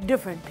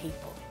different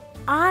people.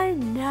 I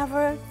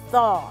never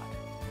thought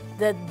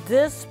that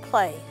this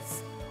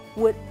place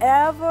would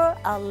ever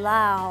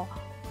allow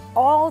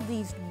all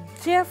these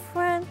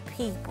different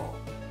people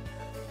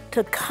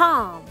to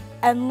come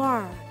and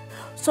learn.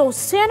 So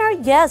Center,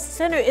 yes,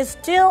 Center is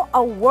still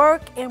a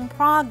work in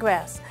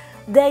progress.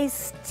 They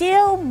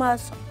still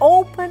must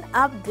open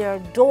up their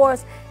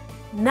doors,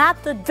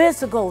 not the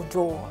physical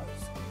doors,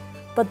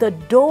 but the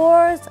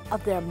doors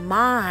of their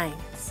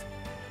minds.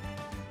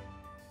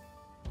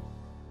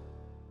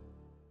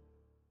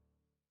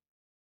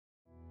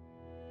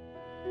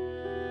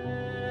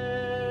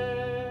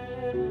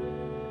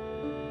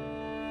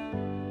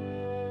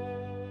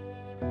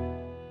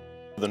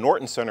 The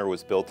Norton Center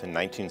was built in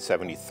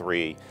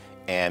 1973,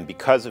 and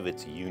because of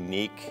its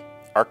unique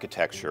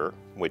architecture,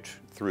 which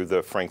through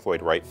the Frank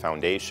Lloyd Wright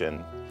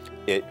Foundation,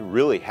 it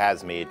really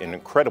has made an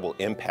incredible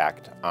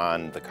impact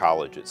on the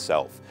college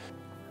itself.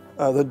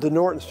 The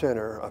Norton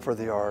Center for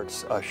the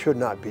Arts should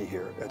not be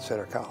here at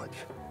Center College.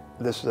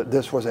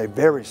 This was a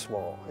very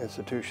small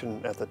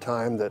institution at the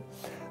time that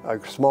a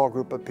small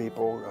group of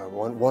people,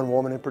 one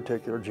woman in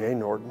particular, Jane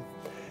Norton,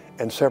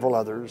 and several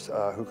others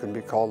who can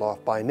be called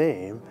off by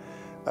name,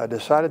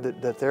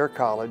 decided that their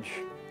college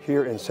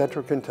here in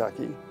central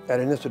Kentucky, at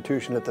an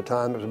institution at the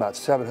time that was about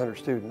 700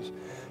 students,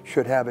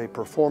 should have a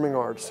performing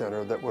arts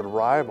center that would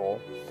rival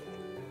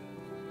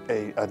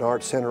an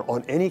arts center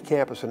on any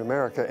campus in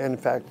America, and in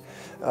fact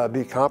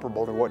be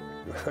comparable to what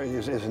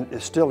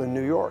is still in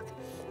New York.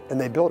 And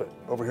they built it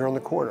over here on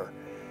the corner.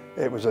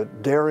 It was a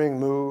daring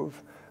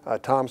move.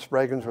 Tom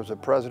Spraggins was the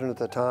president at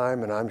the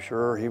time, and I'm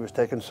sure he was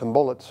taking some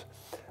bullets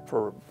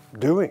for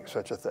doing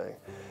such a thing.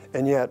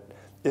 And yet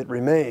it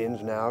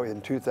remains now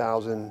in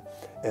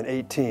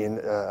 2018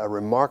 a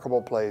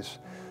remarkable place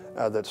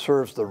that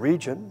serves the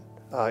region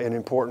in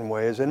important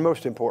ways, and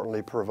most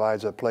importantly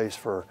provides a place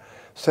for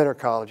Centre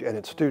College and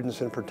its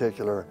students in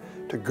particular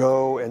to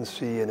go and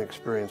see and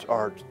experience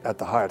art at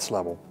the highest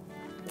level.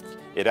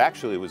 It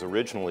actually was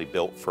originally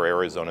built for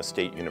Arizona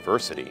State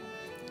University,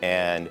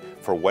 and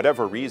for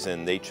whatever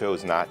reason they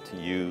chose not to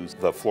use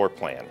the floor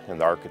plan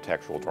and the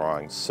architectural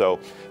drawings. So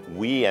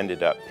we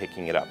ended up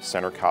picking it up.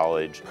 Centre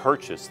College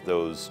purchased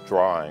those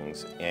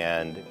drawings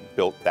and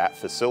built that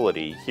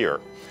facility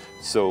here.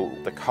 So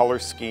the color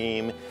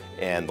scheme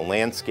and the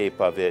landscape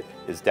of it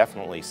is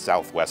definitely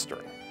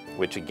southwestern,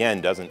 which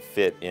again doesn't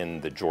fit in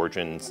the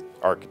Georgian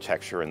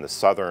architecture and the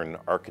southern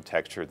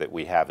architecture that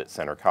we have at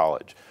Centre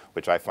College,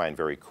 which I find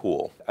very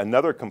cool.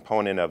 Another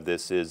component of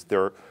this is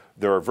there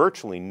are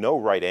virtually no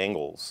right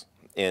angles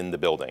in the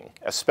building,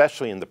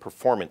 especially in the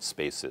performance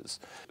spaces.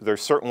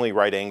 There's certainly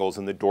right angles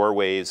in the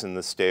doorways and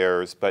the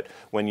stairs, but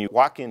when you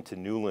walk into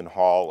Newland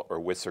Hall or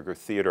Wisiger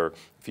Theater,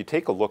 if you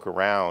take a look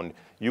around,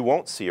 you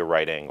won't see a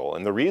right angle.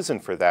 And the reason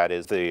for that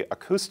is the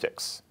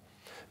acoustics.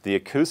 The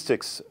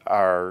acoustics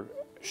are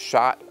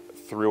shot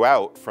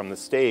throughout from the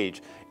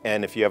stage,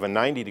 and if you have a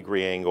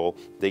 90-degree angle,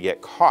 they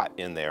get caught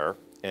in there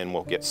and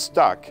will get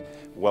stuck.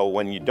 Well,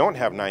 when you don't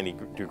have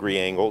 90-degree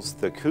angles,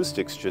 the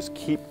acoustics just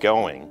keep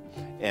going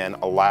and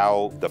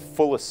allow the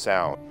fullest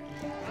sound.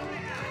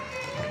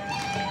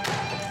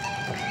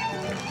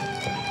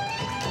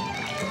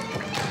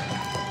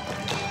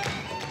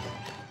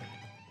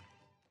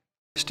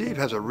 Steve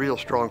has a real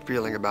strong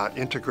feeling about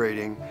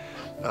integrating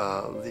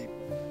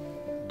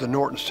the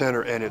Norton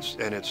Center and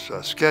its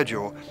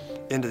schedule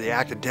into the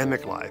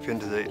academic life,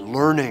 into the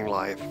learning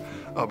life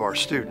of our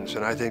students,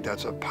 and I think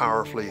that's a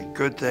powerfully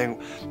good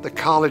thing. The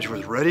college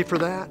was ready for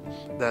that.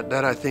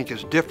 That I think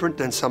is different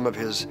than some of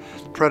his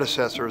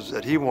predecessors,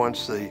 that he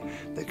wants the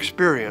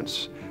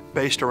experience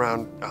based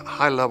around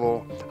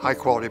high-level,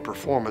 high-quality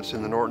performance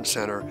in the Norton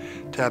Center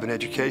to have an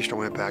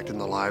educational impact in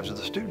the lives of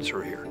the students who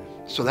are here.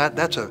 So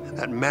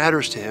that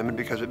matters to him, and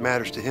because it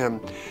matters to him,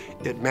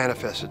 it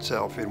manifests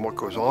itself in what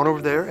goes on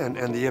over there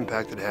and the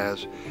impact it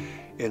has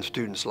in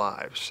students'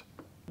 lives.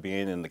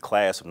 Being in the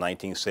class of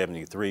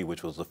 1973,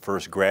 which was the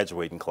first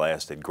graduating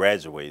class that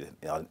graduated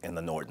in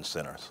the Norton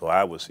Center. So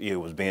it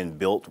was being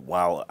built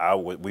while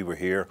we were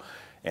here,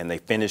 and they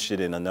finished it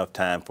in enough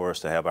time for us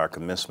to have our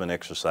commencement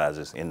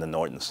exercises in the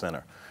Norton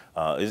Center.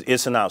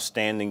 It's an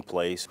outstanding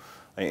place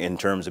in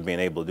terms of being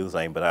able to do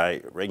things, but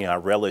I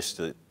relish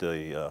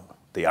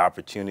the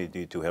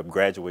opportunity to have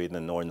graduated in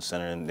the Norton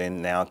Center and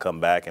then now come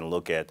back and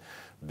look at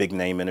big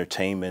name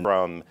entertainment.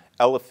 From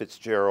Ella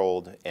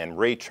Fitzgerald and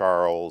Ray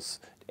Charles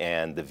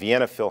and the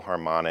Vienna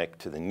Philharmonic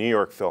to the New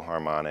York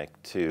Philharmonic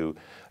to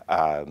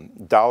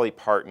Dolly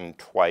Parton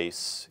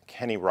twice,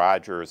 Kenny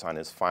Rogers on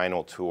his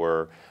final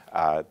tour,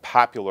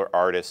 popular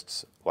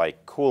artists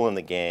like Kool and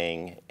the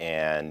Gang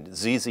and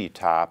ZZ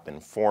Top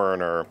and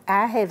Foreigner.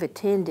 I have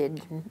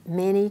attended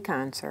many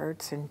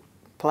concerts and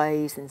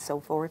plays and so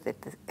forth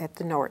at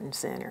the Norton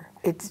Center.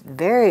 It's a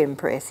very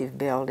impressive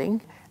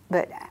building,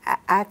 but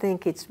I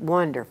think it's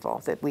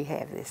wonderful that we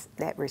have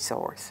that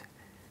resource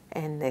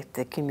and that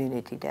the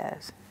community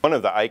does. One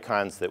of the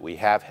icons that we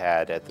have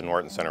had at the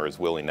Norton Center is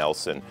Willie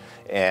Nelson,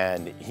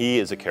 and he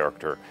is a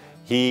character.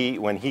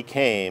 When he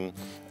came,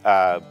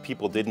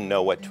 people didn't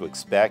know what to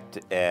expect,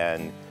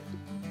 and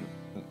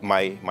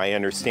my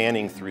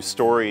understanding through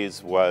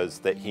stories was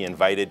that he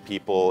invited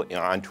people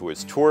onto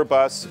his tour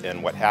bus,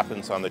 and what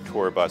happens on the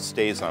tour bus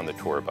stays on the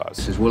tour bus.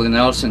 This is Willie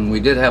Nelson. We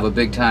did have a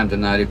big time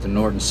tonight at the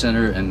Norton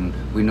Center, and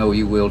we know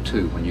you will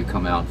too when you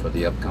come out for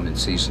the upcoming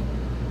season.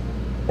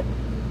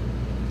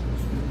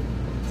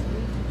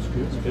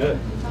 It's good.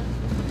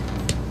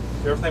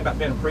 You ever think about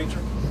being a preacher?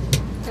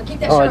 So keep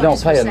that I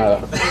don't pay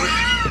enough.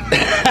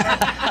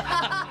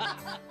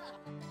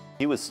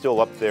 He was still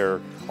up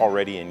there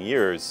already in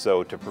years,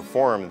 so to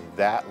perform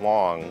that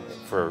long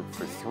for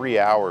 3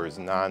 hours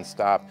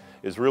nonstop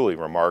is really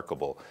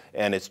remarkable.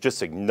 And it's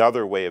just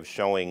another way of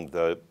showing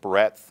the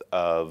breadth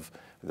of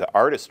the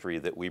artistry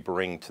that we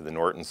bring to the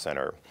Norton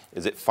Center.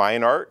 Is it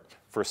fine art?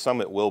 For some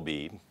it will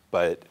be,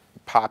 but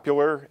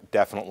popular?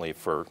 Definitely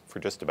for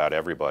just about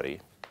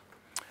everybody.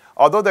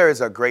 Although there is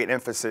a great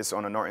emphasis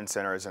on the Norton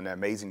Center and the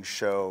amazing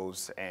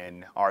shows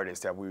and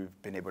artists that we've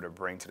been able to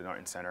bring to the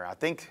Norton Center, I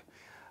think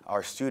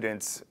our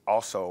students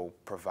also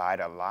provide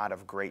a lot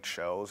of great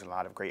shows and a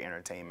lot of great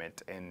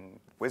entertainment in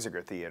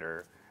Wisiger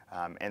Theater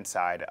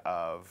inside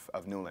of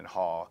Newland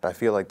Hall. I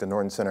feel like the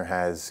Norton Center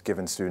has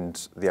given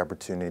students the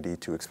opportunity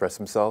to express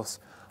themselves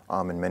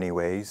in many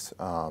ways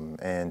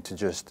and to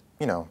just,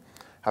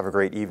 have a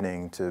great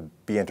evening, to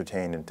be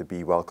entertained and to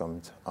be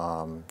welcomed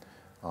on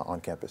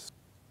campus.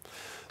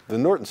 The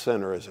Norton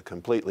Center is a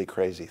completely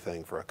crazy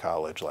thing for a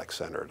college like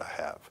Centre to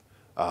have.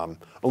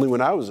 Only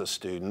when I was a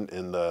student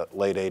in the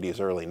late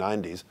 80s, early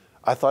 90s,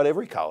 I thought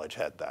every college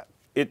had that.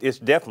 It's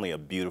definitely a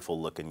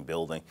beautiful looking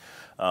building.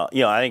 I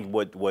think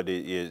what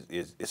it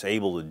is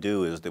able to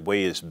do is the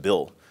way it's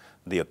built.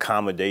 the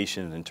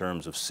accommodations in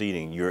terms of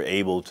seating, you're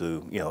able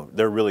to, you know,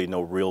 there are really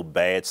no real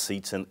bad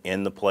seats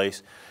in the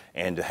place.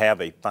 And to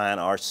have a fine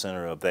arts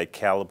center of that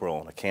caliber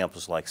on a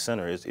campus like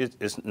Center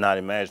it's not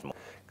imaginable.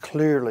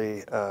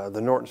 Clearly,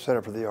 the Norton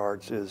Center for the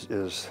Arts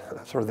is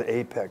sort of the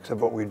apex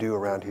of what we do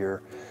around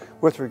here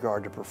with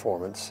regard to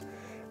performance.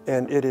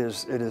 And it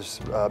is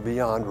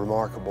beyond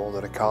remarkable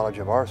that a college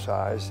of our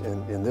size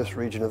in this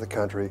region of the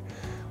country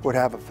would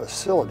have a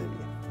facility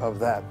of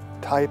that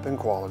type and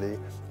quality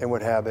and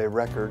would have a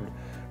record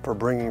for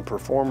bringing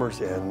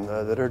performers in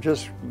that are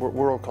just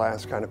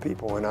world-class kind of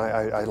people. And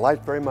I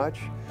like very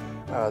much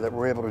that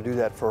we're able to do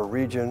that for a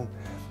region.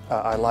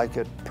 I like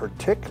it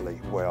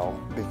particularly well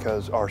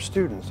because our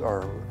students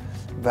are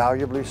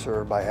valuably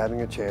served by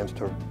having a chance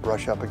to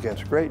brush up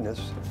against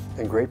greatness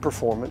and great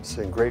performance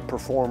and great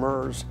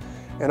performers.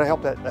 And I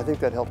think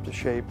that helps to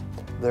shape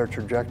their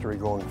trajectory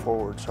going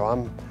forward. So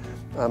I'm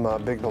a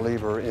big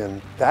believer in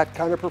that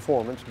kind of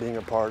performance being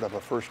a part of a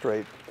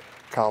first-rate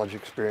college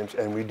experience,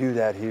 and we do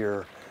that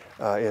here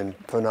in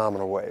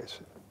phenomenal ways.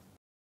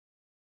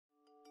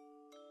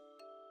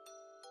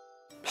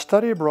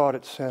 Study abroad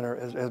at Center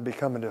has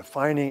become a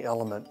defining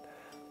element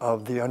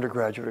of the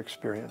undergraduate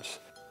experience.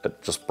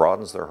 It just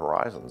broadens their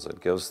horizons.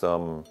 It gives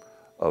them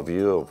a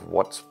view of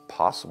what's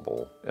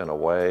possible in a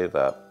way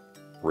that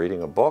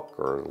reading a book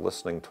or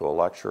listening to a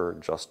lecture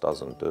just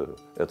doesn't do.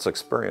 It's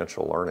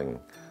experiential learning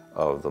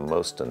of the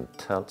most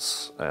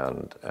intense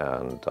and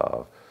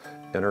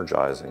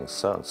energizing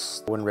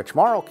sense. When Rich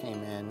Morrow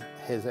came in,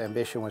 his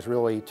ambition was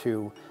really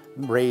to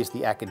raise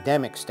the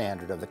academic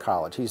standard of the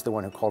college. He's the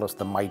one who called us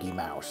the Mighty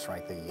Mouse,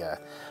 right?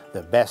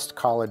 The best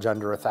college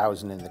under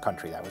 1,000 in the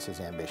country. That was his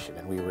ambition,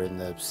 and we were in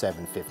the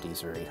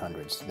 750s or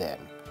 800s then.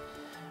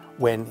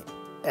 When,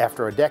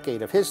 after a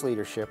decade of his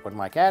leadership, when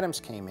Mike Adams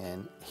came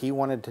in, he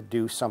wanted to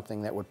do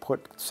something that would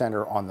put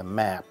Center on the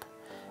map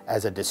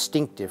as a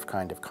distinctive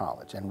kind of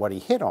college, and what he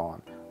hit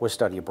on was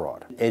study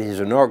abroad. In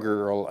his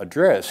inaugural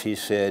address, he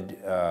said,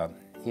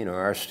 you know,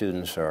 our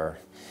students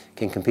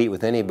can compete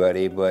with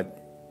anybody, but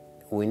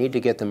we need to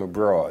get them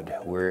abroad.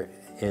 We're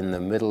in the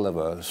middle of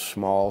a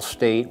small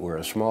state, we're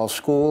a small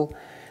school,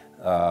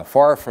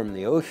 far from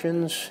the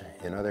oceans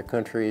in other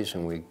countries,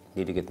 and we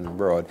need to get them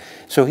abroad.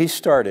 So he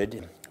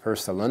started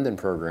first the London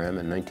program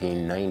in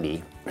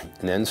 1990,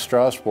 and then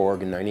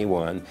Strasbourg in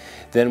 91.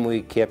 Then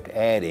we kept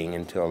adding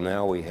until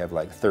now we have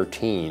like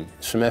 13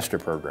 semester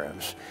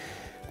programs.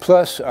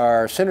 Plus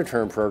our center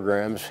term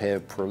programs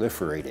have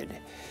proliferated.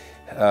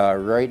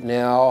 Right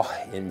now,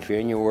 in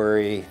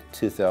January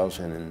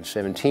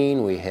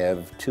 2017, we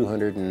have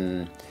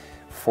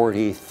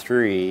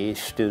 243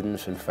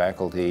 students and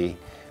faculty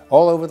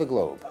all over the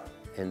globe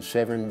in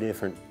 7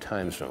 different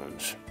time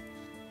zones.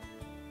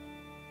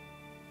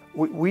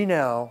 We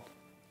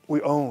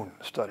own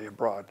study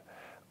abroad.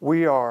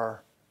 We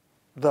are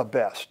the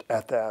best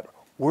at that.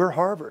 We're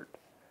Harvard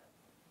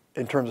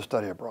in terms of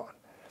study abroad.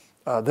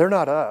 They're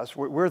not us,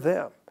 we're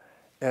them.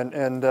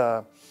 And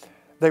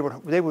they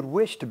would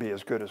wish to be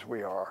as good as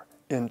we are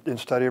in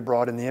study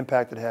abroad and the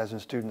impact it has in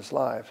students'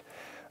 lives.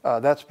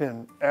 That's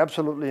been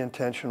absolutely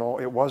intentional.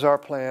 It was our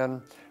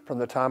plan from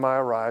the time I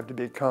arrived to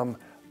become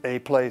a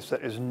place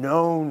that is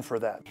known for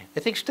that. I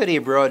think study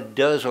abroad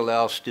does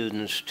allow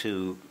students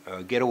to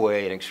get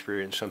away and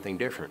experience something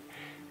different.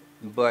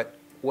 But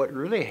what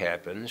really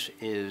happens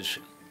is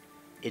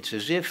it's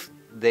as if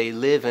they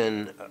live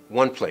in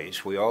one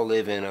place. We all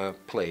live in a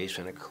place,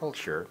 in a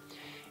culture,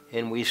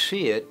 and we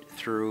see it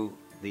through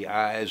the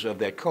eyes of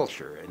that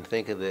culture and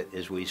think of it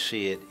as we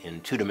see it in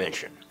 2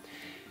 dimensions.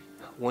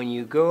 When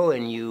you go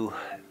and you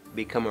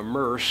become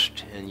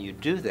immersed, and you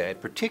do that,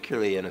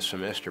 particularly in a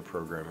semester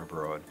program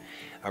abroad,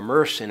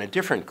 immersed in a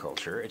different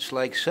culture, it's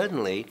like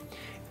suddenly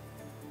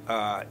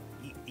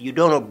you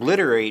don't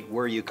obliterate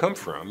where you come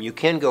from. You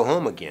can go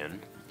home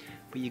again,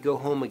 but you go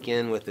home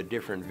again with a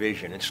different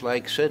vision. It's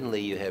like suddenly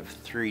you have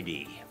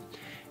 3D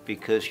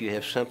because you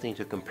have something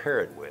to compare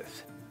it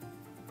with.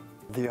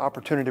 The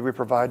opportunity we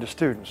provide to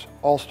students,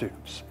 all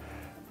students,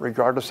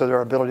 regardless of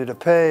their ability to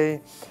pay,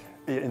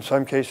 in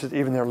some cases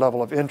even their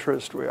level of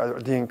interest,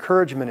 the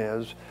encouragement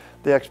is,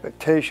 the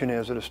expectation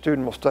is that a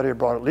student will study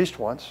abroad at least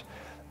once,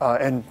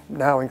 and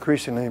now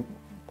increasingly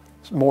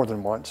more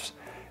than once.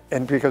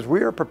 And because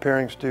we are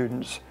preparing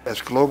students as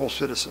global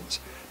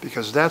citizens,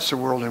 because that's the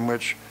world in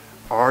which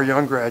our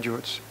young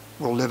graduates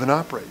will live and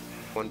operate.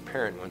 One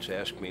parent once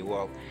asked me,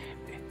 well,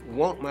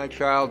 won't my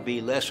child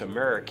be less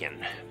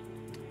American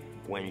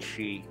when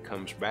she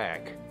comes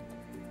back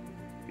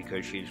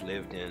because she's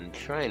lived in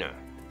China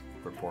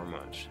for 4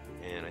 months?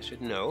 And I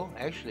said, no,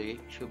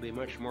 actually, she'll be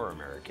much more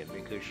American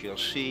because she'll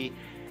see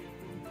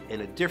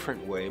in a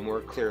different way,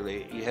 more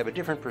clearly. You have a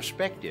different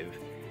perspective,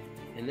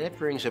 and that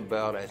brings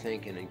about, I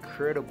think, an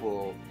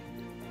incredible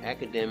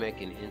academic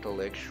and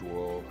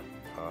intellectual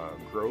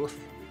growth,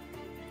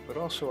 but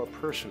also a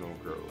personal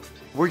growth.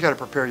 We got to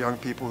prepare young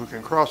people who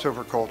can cross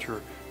over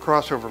culture,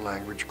 cross over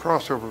language,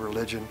 cross over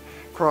religion,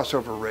 cross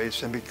over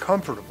race, and be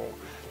comfortable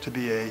to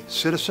be a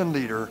citizen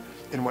leader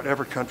in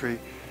whatever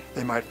country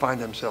they might find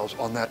themselves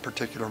on that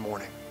particular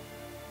morning.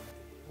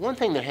 One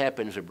thing that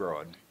happens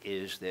abroad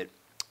is that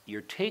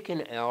you're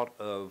taken out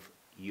of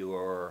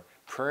your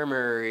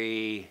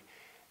primary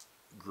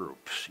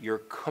groups, your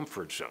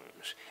comfort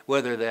zones,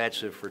 whether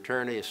that's a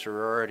fraternity, a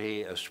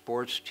sorority, a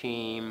sports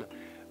team,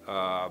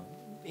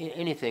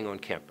 anything on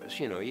campus.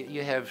 You know,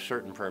 you have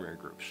certain primary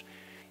groups,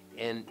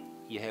 and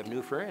you have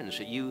new friends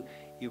that you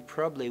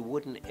probably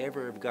wouldn't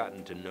ever have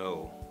gotten to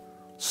know.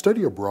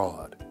 Study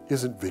abroad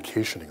isn't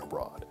vacationing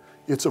abroad.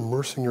 It's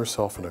immersing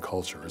yourself in a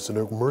culture. It's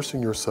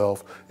immersing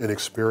yourself in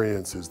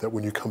experiences that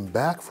when you come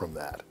back from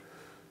that,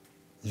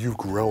 you've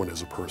grown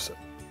as a person,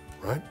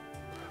 right?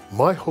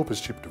 My hope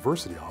as Chief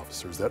Diversity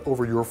Officer is that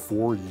over your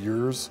 4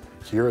 years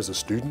here as a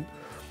student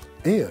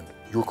and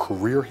your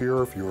career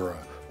here, if you're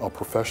a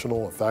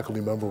professional, a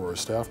faculty member, or a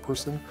staff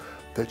person,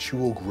 that you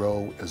will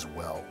grow as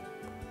well.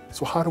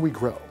 So how do we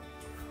grow?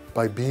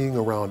 By being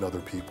around other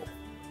people,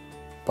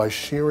 by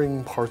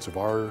sharing parts of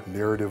our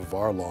narrative of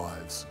our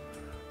lives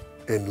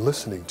and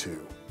listening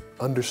to,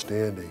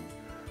 understanding,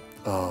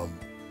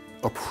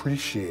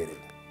 appreciating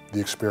the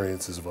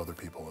experiences of other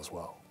people as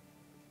well.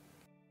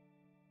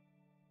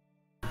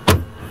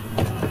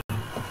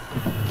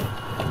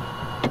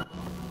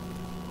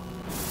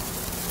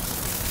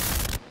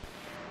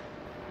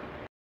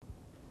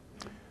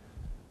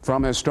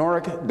 From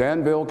historic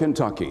Danville,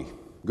 Kentucky,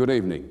 good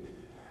evening,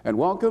 and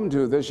welcome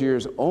to this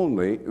year's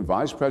only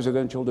vice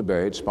presidential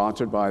debate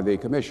sponsored by the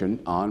Commission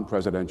on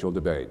Presidential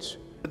Debates.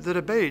 The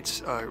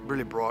debates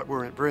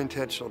were very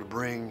intentional to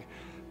bring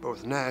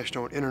both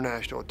national and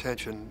international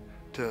attention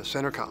to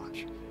Centre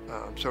College.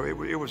 So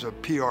it was a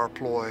PR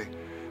ploy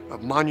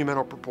of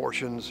monumental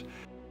proportions.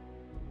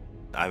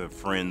 I have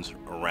friends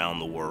around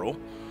the world,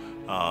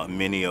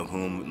 many of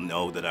whom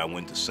know that I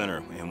went to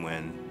Centre, and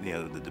when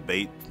the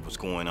debate was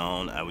going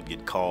on, I would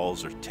get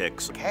calls or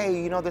texts.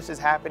 Hey, you know this is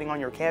happening on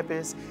your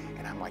campus?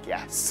 And I'm like,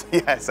 yes,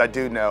 yes, I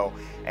do know.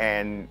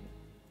 And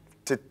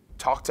to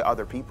talk to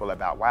other people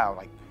about, wow,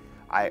 like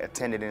I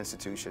attended an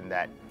institution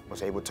that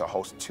was able to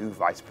host 2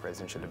 vice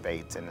presidential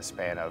debates in the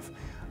span of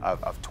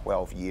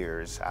 12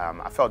 years. I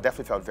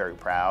definitely felt very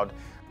proud.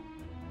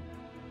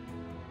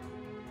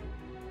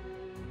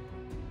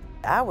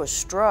 I was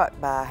struck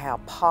by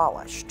how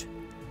polished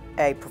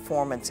a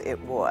performance it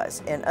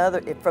was.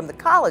 From the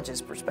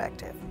college's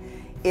perspective,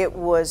 it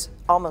was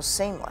almost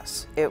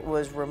seamless. It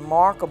was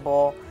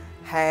remarkable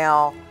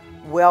how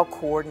well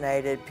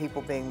coordinated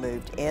people being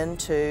moved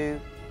into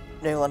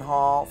Newland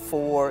Hall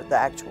for the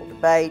actual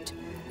debate,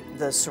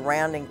 the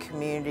surrounding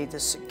community, the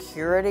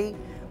security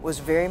was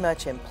very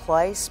much in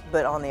place,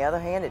 but on the other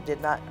hand, it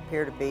did not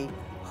appear to be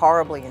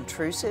horribly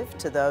intrusive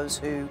to those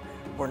who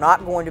were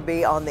not going to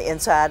be on the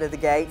inside of the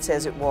gates,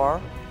 as it were.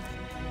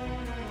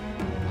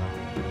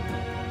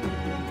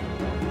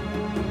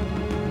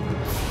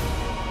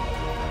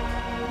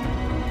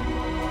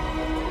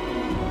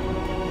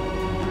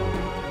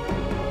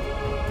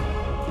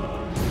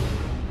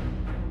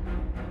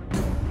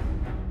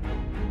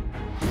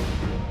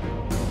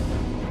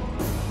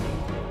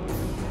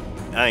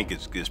 I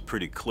think it's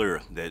pretty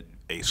clear that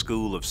a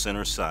school of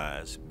Centre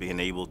size being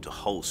able to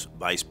host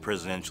vice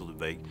presidential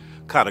debate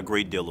caught a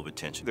great deal of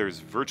attention. There's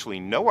virtually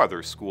no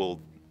other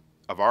school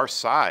of our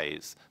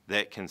size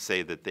that can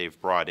say that they've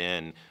brought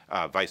in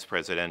vice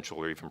presidential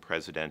or even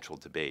presidential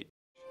debate.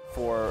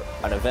 For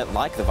an event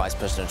like the vice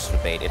presidential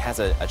debate, it has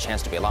a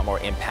chance to be a lot more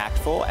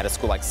impactful at a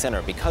school like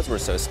Centre because we're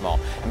so small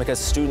and because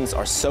students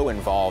are so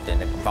involved in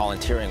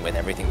volunteering with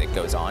everything that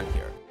goes on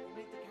here.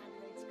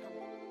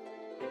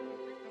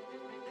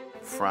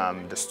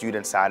 From the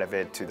student side of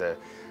it to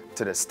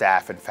the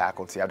staff and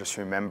faculty, I just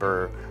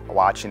remember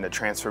watching the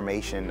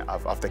transformation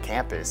of the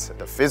campus,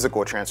 the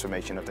physical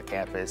transformation of the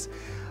campus,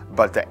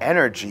 but the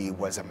energy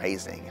was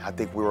amazing. I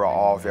think we were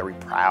all very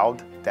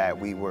proud that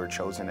we were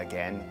chosen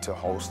again to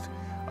host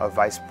a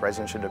vice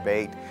presidential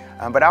debate.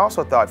 But I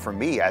also thought for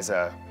me as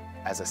a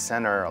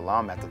Centre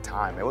alum at the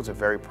time, it was a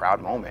very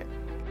proud moment.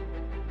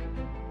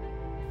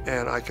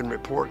 And I can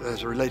report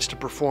as it relates to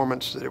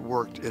performance that it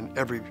worked in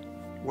every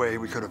way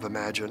we could have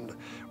imagined.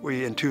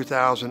 We, in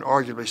 2000,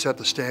 arguably set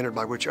the standard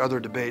by which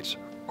other debates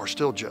are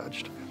still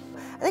judged.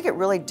 I think it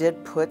really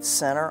did put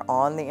Centre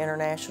on the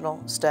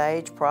international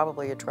stage,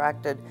 probably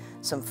attracted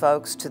some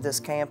folks to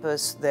this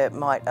campus that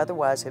might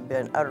otherwise have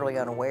been utterly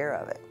unaware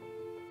of it.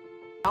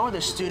 How are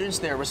the students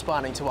there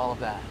responding to all of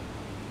that?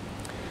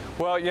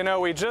 Well, you know,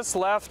 we just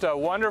left a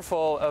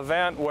wonderful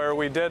event where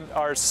we did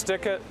our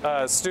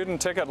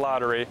student ticket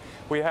lottery.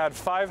 We had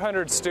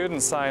 500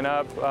 students sign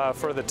up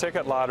for the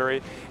ticket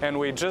lottery, and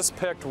we just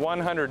picked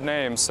 100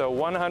 names. So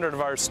 100 of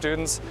our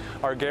students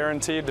are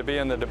guaranteed to be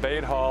in the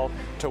debate hall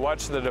to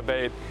watch the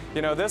debate.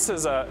 You know, this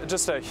is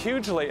just a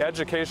hugely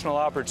educational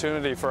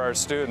opportunity for our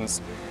students.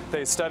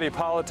 They study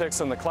politics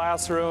in the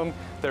classroom,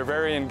 they're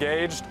very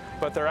engaged,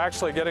 but they're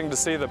actually getting to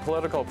see the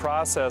political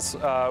process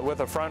with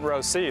a front row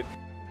seat.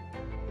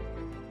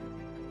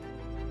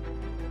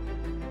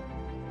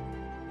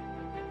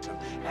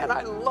 And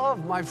I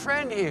love my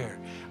friend here.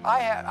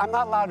 I'm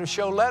not allowed to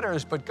show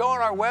letters, but go on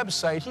our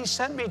website. He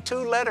sent me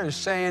 2 letters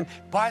saying,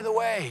 by the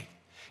way,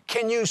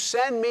 Can you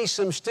send me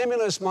some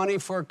stimulus money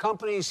for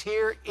companies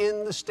here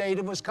in the state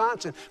of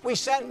Wisconsin? We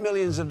sent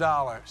millions of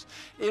dollars.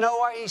 You know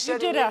why he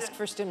said You did ask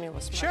for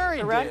stimulus money, Sure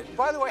he correct? did.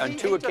 By the way, on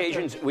two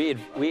occasions, we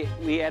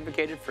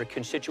advocated for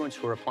constituents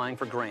who were applying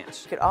for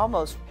grants. You could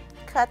almost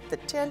cut the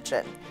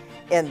tension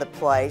in the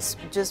place.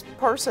 Just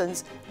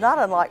persons, not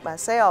unlike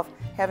myself,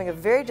 having a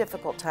very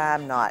difficult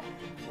time not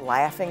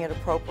laughing at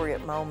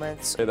appropriate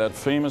moments. That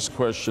famous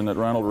question that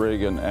Ronald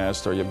Reagan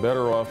asked, are you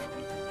better off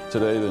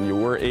today than you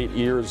were 8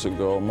 years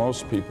ago?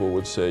 Most people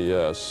would say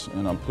yes.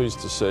 And I'm pleased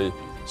to see,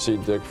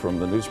 Dick, from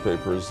the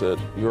newspapers that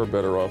you're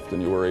better off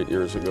than you were 8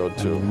 years ago,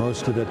 too. And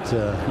most of it,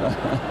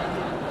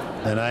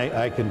 and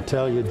I can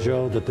tell you,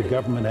 Joe, that the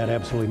government had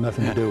absolutely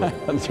nothing to do with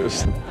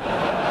it.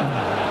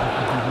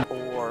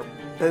 Or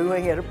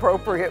booing at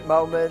appropriate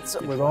moments.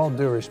 With all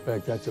due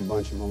respect, that's a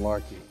bunch of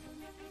malarkey.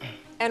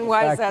 And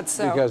why is that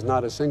so? Because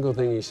not a single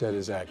thing he said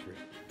is accurate.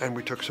 And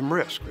we took some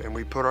risk, and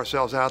we put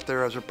ourselves out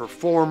there as a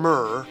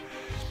performer,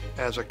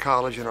 as a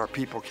college, and our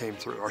people came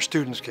through, our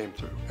students came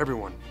through,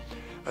 everyone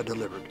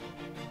delivered.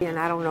 And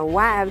I don't know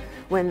why,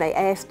 when they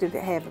asked to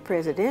have a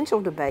presidential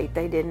debate,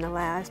 they didn't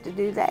allow us to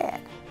do that.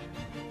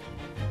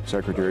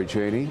 Secretary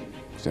Cheney,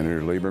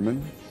 Senator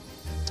Lieberman,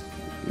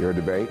 your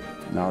debate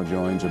now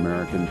joins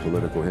American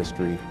political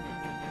history.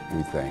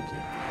 We thank you.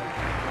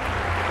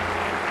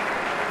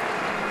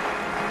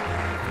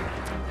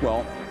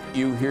 Well,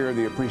 you hear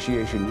the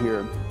appreciation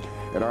here,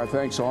 and our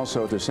thanks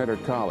also to Centre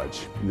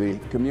College, the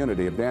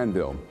community of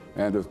Danville,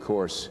 and of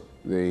course,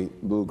 the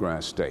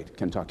Bluegrass State,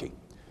 Kentucky.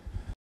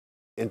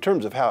 In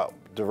terms of how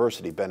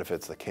diversity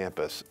benefits the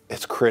campus,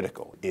 it's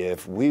critical.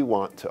 If we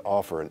want to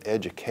offer an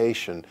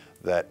education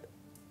that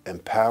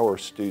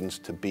empowers students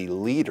to be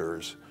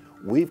leaders,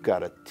 we've got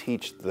to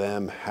teach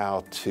them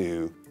how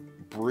to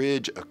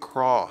bridge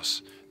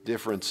across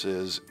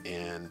differences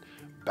in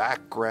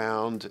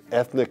background,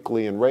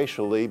 ethnically and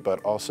racially, but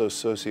also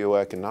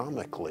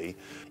socioeconomically.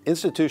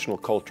 Institutional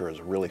culture is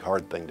a really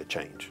hard thing to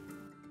change.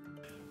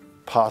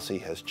 Posse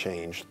has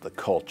changed the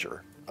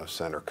culture of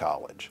Centre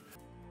College.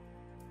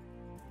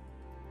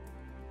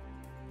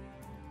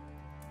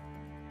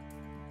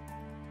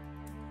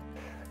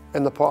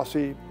 And the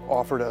Posse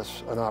offered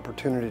us an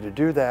opportunity to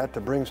do that, to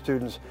bring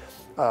students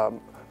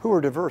who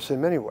are diverse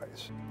in many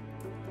ways.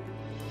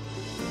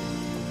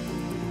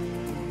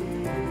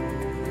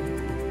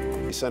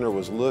 The center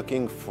was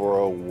looking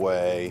for a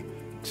way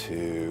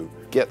to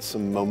get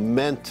some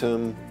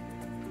momentum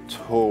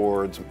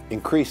towards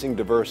increasing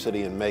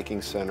diversity and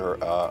making Center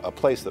a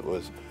place that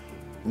was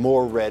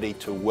more ready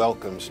to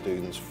welcome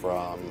students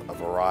from a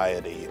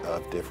variety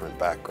of different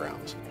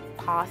backgrounds.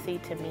 Posse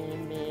to me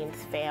means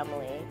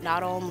family.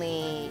 Not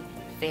only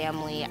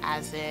family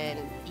as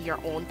in your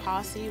own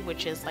posse,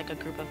 which is like a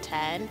group of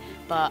 10,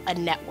 but a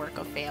network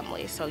of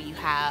families. So you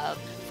have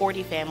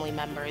 40 family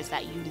members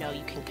that you know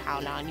you can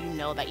count on, you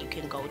know that you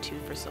can go to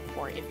for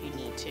support if you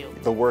need to.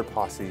 The word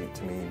posse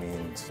to me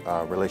means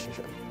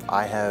relationship.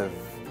 I have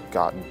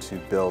gotten to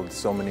build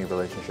so many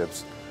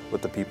relationships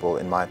with the people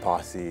in my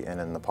posse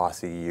and in the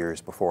posse years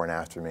before and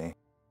after me.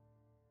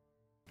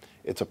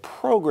 It's a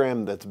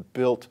program that's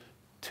built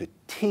to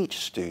teach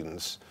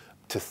students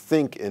to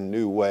think in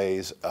new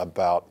ways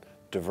about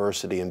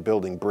diversity and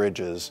building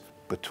bridges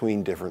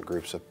between different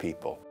groups of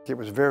people. It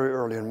was very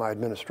early in my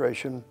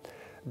administration.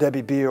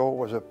 Debbie Beal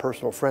was a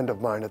personal friend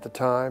of mine at the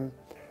time.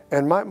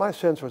 And my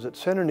sense was that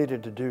Center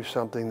needed to do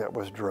something that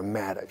was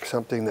dramatic,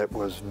 something that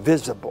was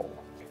visible.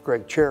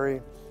 Greg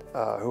Cherry,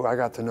 who I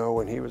got to know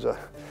when he was a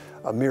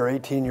mere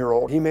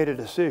 18-year-old, he made a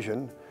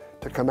decision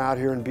to come out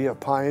here and be a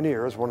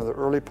pioneer as one of the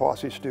early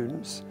Posse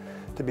students,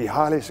 to be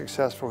highly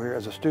successful here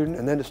as a student,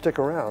 and then to stick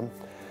around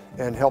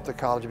and help the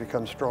college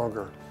become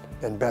stronger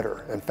and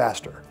better and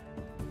faster.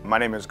 My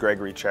name is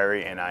Gregory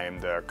Cherry, and I am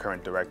the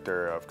current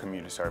Director of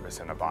Community Service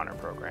in the Bonner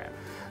Program.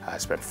 I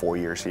spent 4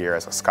 years here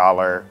as a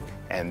scholar,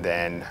 and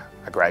then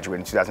I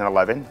graduated in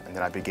 2011, and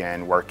then I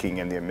began working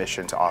in the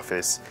admissions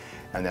office,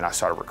 and then I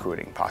started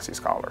recruiting Posse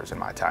scholars in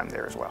my time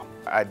there as well.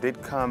 I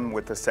did come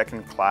with the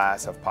second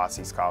class of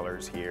Posse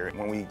scholars here.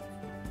 When we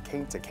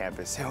came to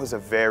campus, it was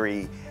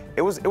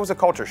a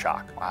culture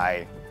shock.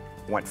 I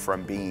went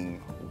from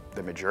being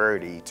the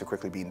majority to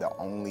quickly being the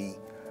only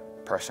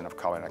person of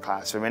color in the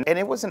classroom. And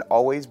it wasn't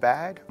always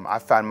bad. I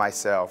found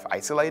myself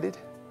isolated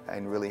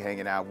and really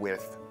hanging out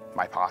with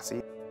my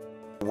posse.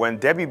 When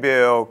Debbie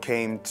Bill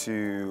came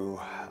to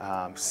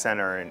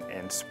Center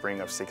in spring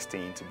of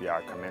 16 to be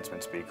our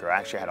commencement speaker, I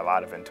actually had a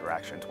lot of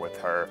interactions with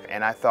her,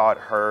 and I thought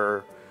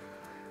her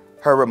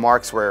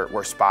remarks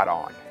were spot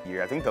on.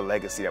 I think the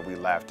legacy that we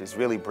left is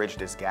really bridge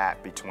this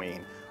gap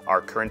between our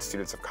current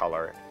students of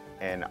color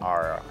and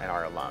our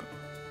alum.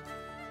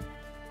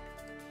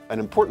 An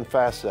important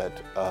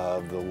facet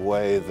of the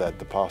way that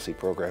the Posse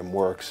program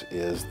works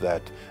is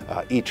that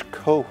each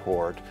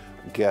cohort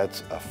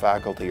gets a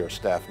faculty or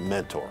staff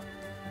mentor.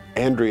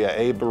 Andrea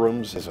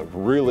Abrams is a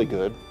really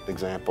good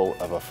example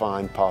of a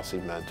fine Posse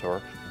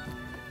mentor.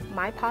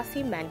 My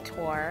posse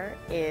mentor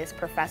is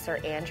Professor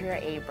Andrea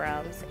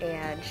Abrams,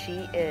 and she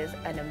is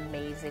an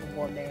amazing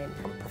woman.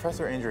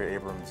 Professor Andrea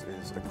Abrams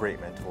is a great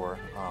mentor.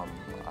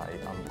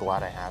 I'm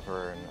glad I have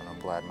her, and I'm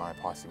glad my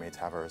posse mates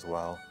have her as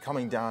well.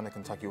 Coming down to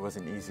Kentucky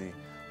wasn't easy,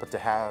 but to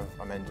have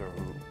a mentor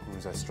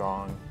who's as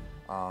strong,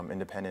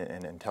 independent,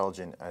 and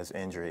intelligent as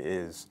Andrea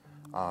is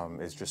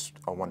just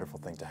a wonderful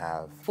thing to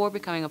have. Before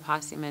becoming a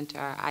posse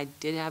mentor, I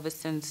did have a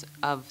sense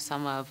of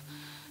some of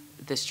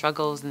the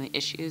struggles and the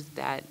issues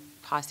that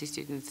posse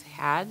students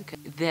had.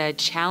 The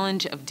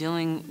challenge of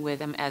dealing with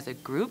them as a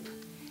group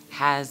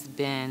has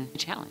been a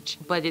challenge,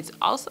 but it's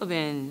also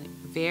been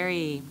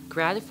very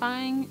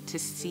gratifying to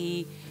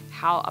see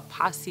how a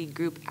posse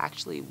group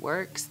actually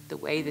works, the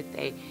way that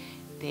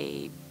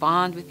they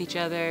bond with each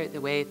other,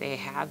 the way that they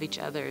have each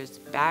other's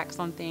backs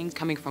on things.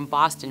 Coming from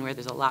Boston, where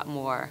there's a lot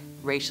more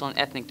racial and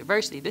ethnic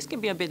diversity, this can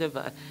be a bit of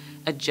a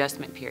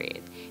adjustment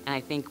period. And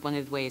I think one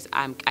of the ways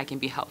I can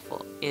be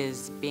helpful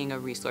is being a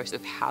resource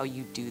of how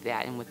you do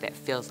that and what that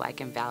feels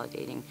like, and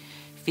validating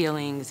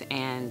feelings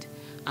and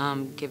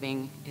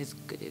giving as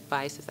good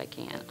advice as I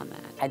can on that.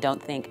 I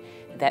don't think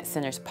that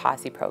Center's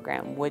posse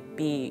program would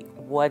be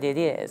what it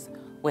is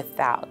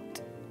without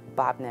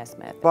Bob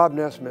Nesmith. Bob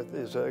Nesmith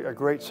is a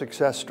great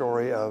success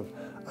story of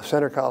a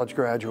Center College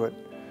graduate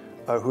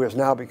who has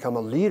now become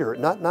a leader,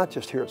 not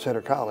just here at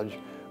Center College,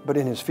 but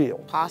in his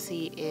field.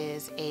 Posse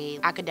is an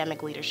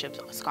academic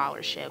leadership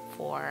scholarship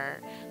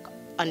for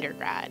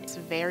undergrad. It's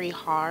very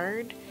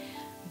hard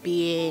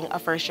being a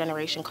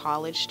first-generation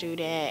college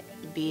student,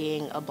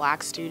 being a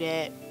black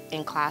student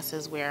in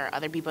classes where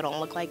other people don't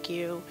look like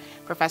you,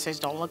 professors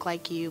don't look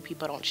like you,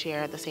 people don't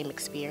share the same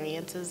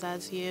experiences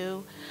as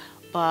you.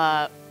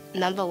 But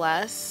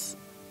nonetheless,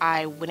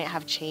 I wouldn't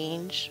have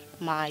changed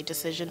my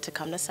decision to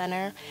come to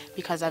Center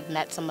because I've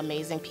met some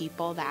amazing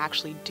people that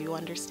actually do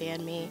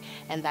understand me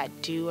and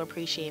that do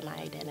appreciate my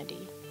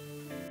identity.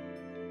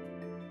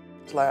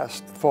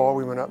 Last fall,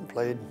 we went up and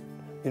played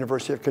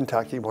University of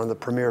Kentucky, one of the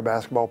premier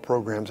basketball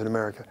programs in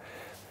America.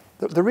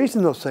 The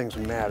reason those things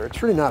matter,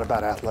 it's really not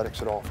about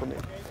athletics at all for me,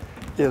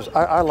 is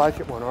I like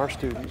it when our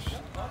students,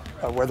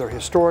 whether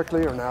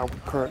historically or now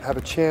current, have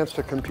a chance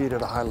to compete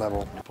at a high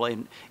level.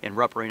 Playing in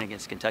Rupp Arena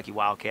against Kentucky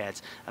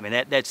Wildcats, I mean,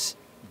 that's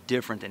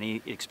different than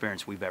any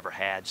experience we've ever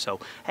had. So,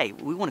 hey,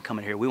 we want to come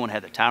in here, we want to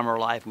have the time of our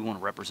life, we want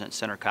to represent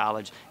Center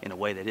College in the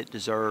way that it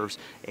deserves,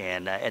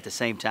 and at the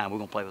same time, we're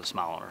going to play with a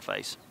smile on our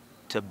face.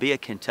 To be a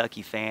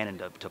Kentucky fan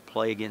and to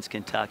play against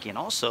Kentucky, and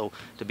also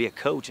to be a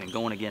coach and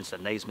going against a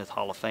Naismith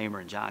Hall of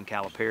Famer and John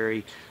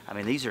Calipari, I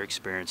mean, these are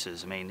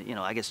experiences. I mean, you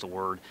know, I guess the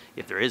word,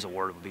 if there is a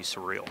word, it would be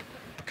surreal.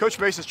 Coach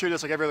Mason's treated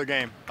us like every other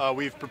game.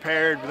 We've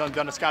prepared, we've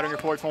done a scouting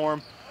report for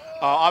him.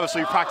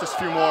 Obviously, we practiced a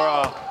few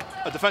more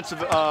defensive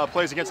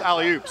plays against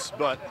alley-oops,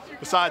 but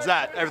besides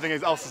that, everything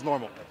else is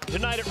normal.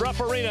 Tonight at Rupp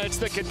Arena, it's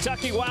the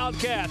Kentucky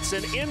Wildcats,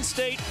 an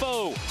in-state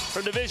foe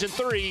from Division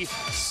III,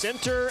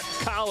 Center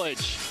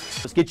College.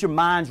 Let's get your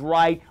minds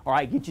right. All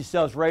right, get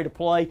yourselves ready to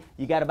play.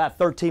 You got about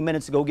 13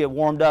 minutes to go get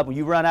warmed up. When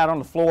you run out on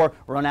the floor,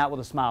 run out with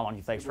a smile on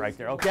your face right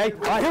there, okay? All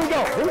right, here we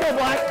go. Here we go,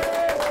 Black.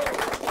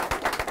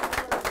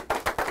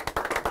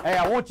 Hey,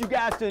 I want you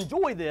guys to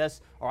enjoy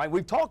this. All right,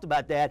 we've talked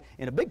about that,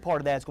 and a big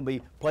part of that is going to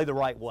be play the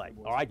right way.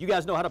 All right, you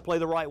guys know how to play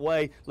the right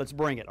way. Let's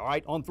bring it. All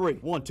right, on three.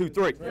 1, 2,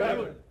 3.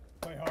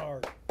 Play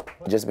hard.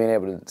 Just being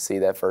able to see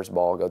that first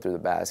ball go through the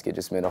basket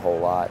just meant a whole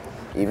lot.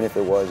 Even if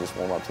it was just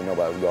warm-ups and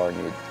nobody was guarding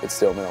you, it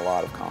still meant a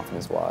lot of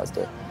confidence-wise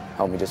to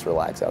help me just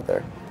relax out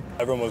there.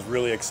 Everyone was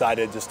really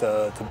excited just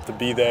to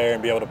be there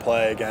and be able to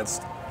play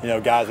against, you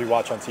know, guys we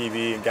watch on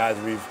TV and guys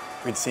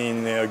we'd seen,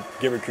 you know,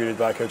 get recruited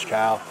by Coach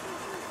Cal.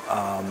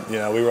 You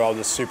know, we were all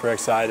just super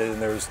excited,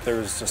 and there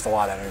was just a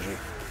lot of energy.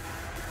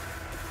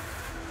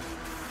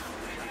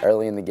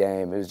 Early in the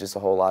game, it was just a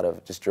whole lot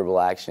of just dribble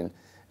action.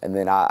 And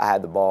then I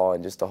had the ball,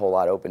 and just a whole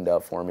lot opened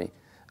up for me.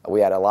 We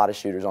had a lot of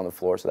shooters on the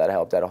floor, so that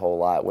helped out a whole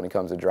lot when it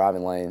comes to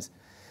driving lanes.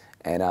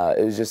 And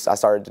it was just, I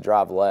started to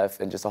drive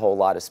left, and just a whole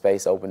lot of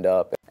space opened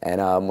up.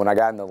 And when I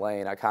got in the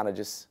lane,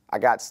 I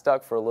got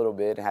stuck for a little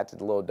bit and had to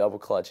little double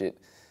clutch it.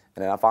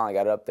 And then I finally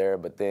got up there,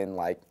 but then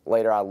like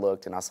later I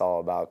looked and I saw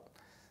about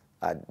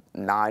a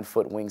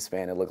 9-foot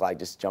wingspan. It looked like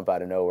just jump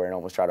out of nowhere and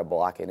almost try to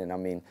block it. And I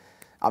mean,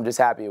 I'm just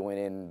happy it went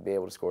in and be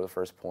able to score the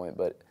first point,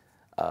 but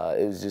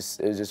it was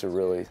just a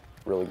really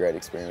great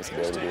experience to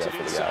be able to do that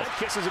for the guys.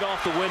 Kisses it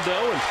off the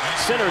window, and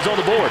Center's on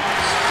the board.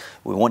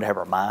 We wanted to have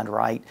our mind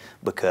right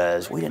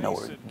because we didn't know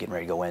what we were getting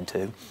ready to go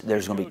into.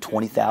 There's going to be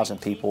 20,000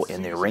 people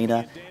in the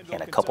arena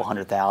and a couple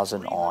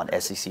 100,000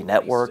 on SEC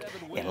Network.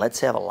 And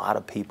let's have a lot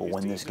of people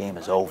when this game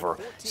is over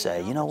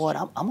say, you know what,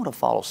 I'm going to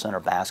follow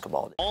Center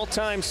basketball.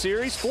 All-time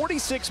series,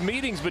 46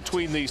 meetings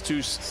between these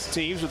two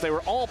teams, but they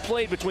were all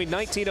played between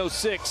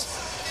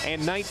 1906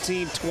 and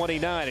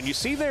 1929. And you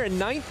see there in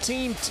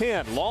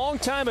 1910, long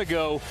time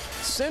ago,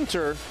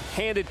 Center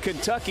handed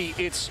Kentucky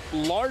its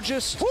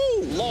largest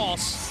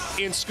loss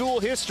in school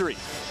history.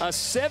 A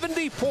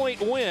 70-point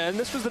win.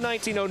 This was the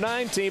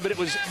 1909 team, but it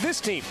was this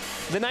team,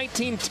 the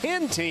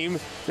 1910 team,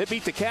 that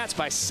beat the Cats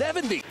by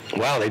 70.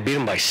 Wow, they beat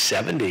them by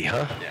 70, huh?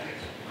 Yeah,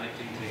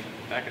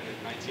 1910. Back at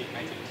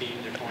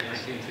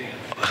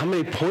How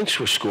many points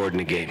were scored in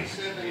the game?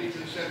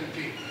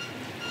 17.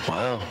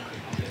 Wow.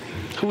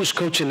 Who was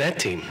coaching that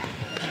team?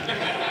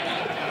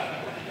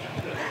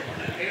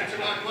 Answer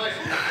my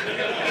question.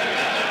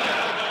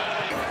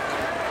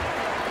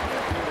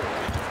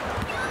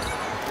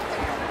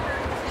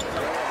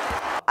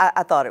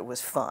 I thought it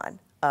was fun.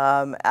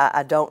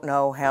 I don't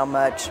know how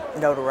much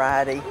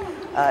notoriety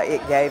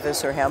it gave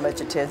us or how much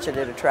attention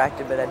it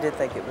attracted, but I did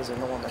think it was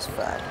enormous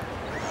fun.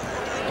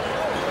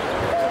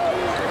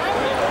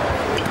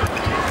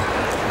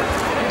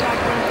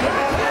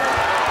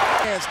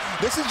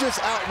 This is just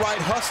outright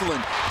hustling.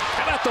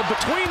 How about the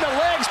between the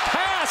legs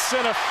pass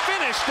and a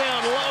finish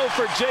down low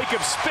for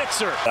Jacob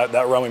Spitzer?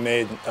 That run we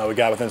made, we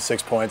got within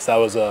 6 points. That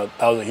was a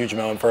huge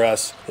moment for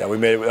us. Yeah, we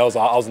made it. That was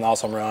an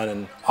awesome run,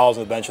 and I was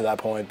on the bench at that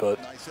point, but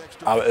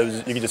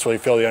you could just really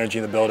feel the energy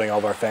in the building, all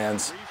of our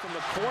fans. From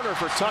the corner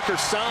for Tucker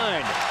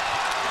signed.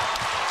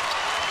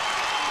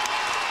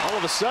 All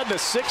of a sudden, a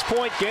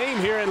 6-point game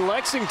here in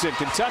Lexington.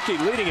 Kentucky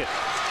leading it.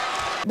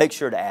 Make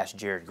sure to ask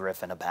Jared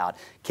Griffin about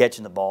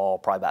catching the ball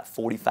probably about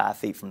 45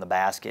 feet from the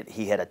basket.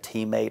 He had a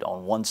teammate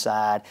on one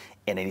side,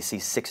 and then he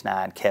sees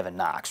 6'9" Kevin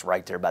Knox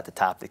right there about the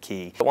top of the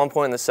key. At one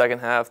point in the second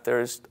half,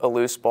 there's a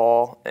loose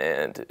ball,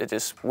 and it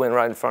just went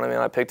right in front of me,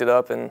 and I picked it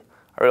up, and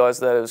I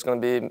realized that it was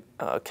going to be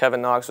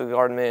Kevin Knox was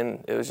guarding me,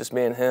 and it was just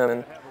me and him.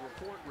 And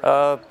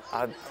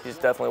he's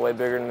definitely way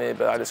bigger than me,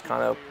 but I just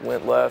kind of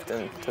went left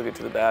and took it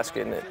to the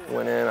basket, and it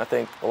went in. I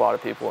think a lot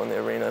of people in the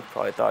arena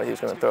probably thought he was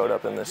going to throw it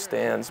up in the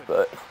stands,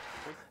 but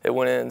it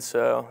went in,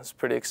 so it's a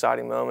pretty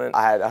exciting moment.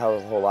 I have a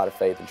whole lot of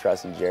faith and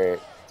trust in Jarrett.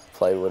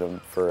 Played with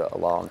him for a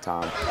long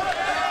time.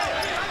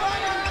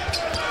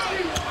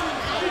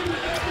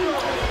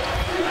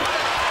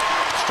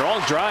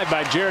 Strong drive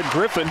by Jared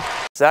Griffin.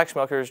 Zach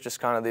Schmucker is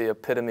just kind of the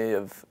epitome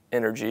of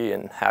energy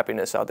and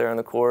happiness out there on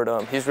the court.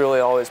 He's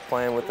really always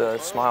playing with a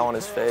smile on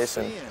his face,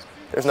 and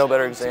there's no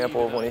better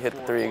example of when he hit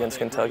the three against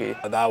Kentucky.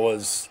 That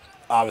was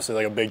obviously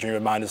like a big dream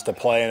of mine, just to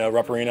play in a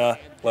Rupp Arena,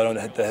 let alone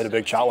to hit a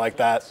big shot like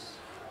that.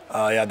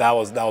 Yeah, that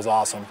was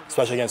awesome,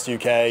 especially against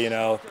UK. You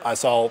know, I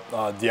saw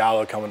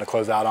Diallo coming to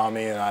close out on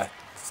me, and I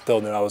still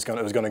knew it was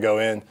going to go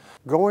in.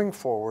 Going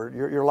forward,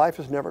 your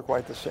life is never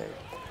quite the same.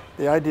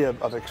 The idea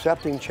of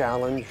accepting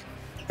challenge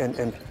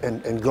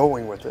and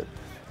going with it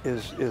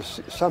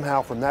is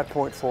somehow from that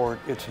point forward,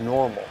 it's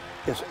normal,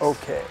 it's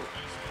okay.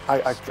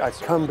 I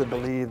come to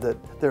believe that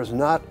there's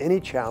not any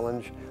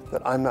challenge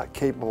that I'm not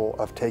capable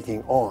of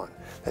taking on.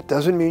 That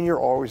doesn't mean you're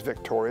always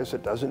victorious.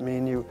 It doesn't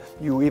mean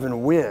you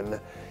even win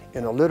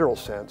in a literal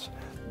sense,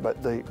 but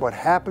what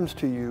happens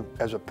to you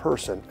as a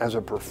person, as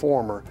a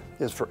performer,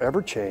 is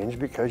forever changed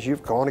because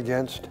you've gone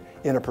against,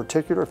 in a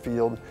particular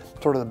field,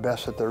 sort of the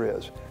best that there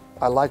is.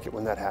 I like it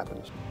when that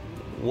happens.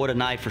 What a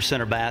night for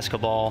center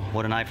basketball.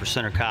 What a night for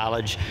center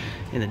college.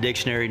 In the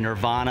dictionary,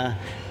 nirvana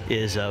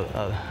is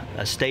a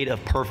state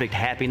of perfect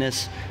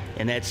happiness,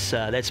 and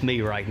that's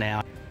me right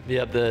now.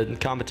 Yep, the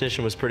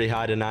competition was pretty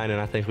high tonight, and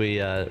I think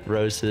we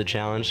rose to the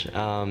challenge.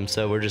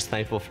 So we're just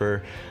thankful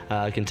for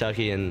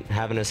Kentucky and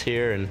having us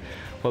here, and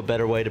what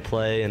better way to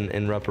play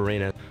in Rupp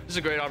Arena. This is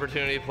a great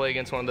opportunity to play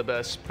against one of the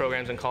best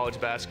programs in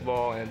college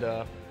basketball, and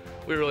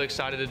we're really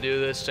excited to do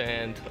this.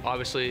 And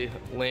obviously,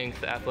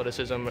 length,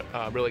 athleticism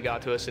really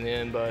got to us in the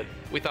end, but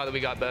we thought that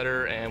we got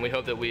better, and we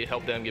hope that we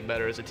help them get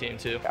better as a team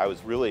too. I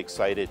was really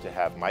excited to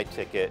have my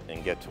ticket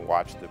and get to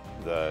watch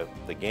the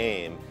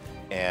game.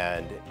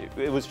 And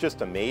it was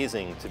just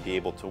amazing to be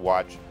able to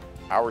watch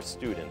our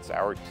students,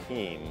 our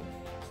team,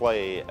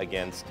 play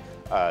against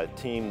a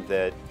team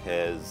that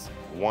has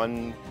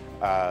won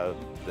the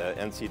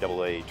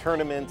NCAA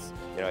tournaments,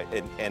 you know,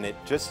 and it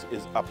just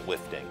is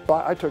uplifting.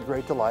 I took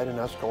great delight in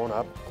us going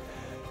up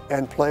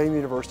and playing the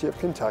University of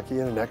Kentucky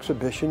in an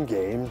exhibition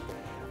game.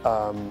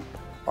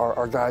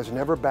 Our guys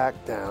never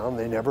backed down.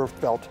 They never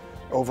felt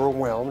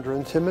overwhelmed or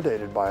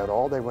intimidated by it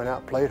all. They went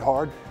out, played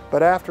hard.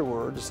 But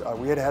afterwards,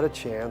 we had had a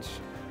chance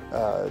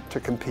to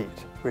compete.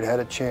 We'd had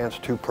a chance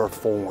to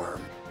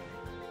perform.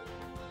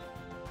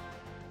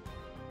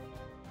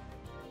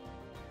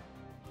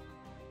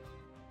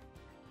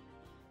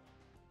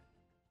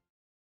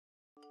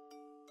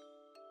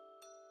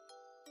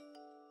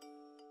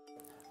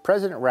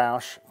 President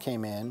Roush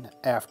came in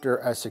after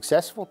a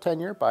successful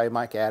tenure by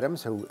Mike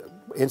Adams, who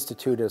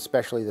instituted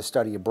especially the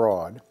study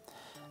abroad.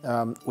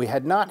 We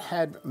had not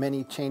had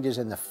many changes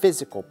in the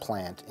physical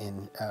plant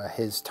in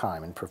his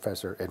time, in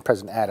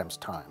President Adams'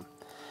 time.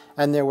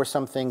 And there were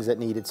some things that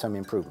needed some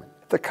improvement.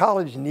 The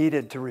college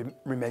needed to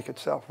remake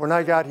itself. When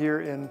I got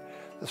here in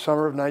the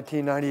summer of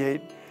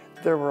 1998,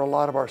 there were a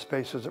lot of our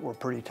spaces that were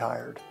pretty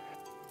tired.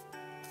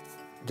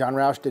 John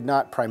Roush did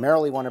not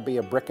primarily want to be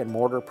a brick and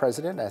mortar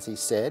president, as he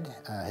said.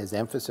 His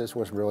emphasis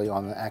was really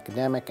on the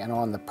academic and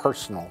on the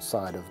personal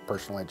side of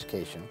personal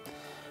education.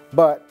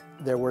 But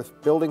there were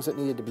buildings that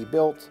needed to be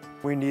built.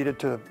 We needed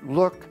to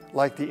look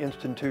like the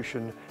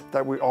institution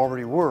that we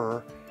already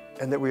were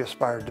and that we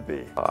aspired to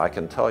be. I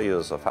can tell you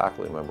as a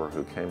faculty member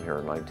who came here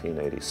in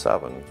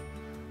 1987,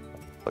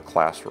 the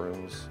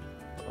classrooms,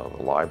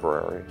 the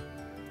library,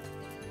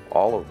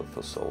 all of the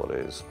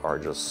facilities are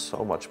just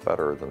so much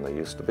better than they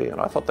used to be,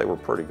 and I thought they were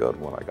pretty good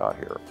when I got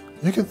here.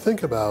 You can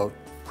think about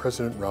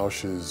President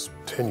Roush's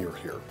tenure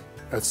here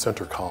at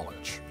Centre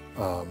College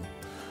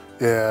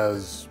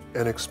as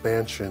an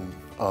expansion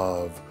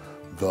of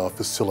the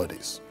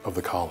facilities of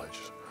the college.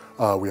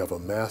 We have a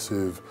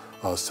massive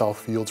South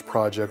Fields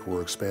project.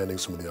 We're expanding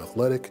some of the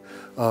athletic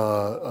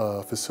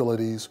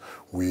facilities.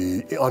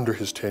 We, under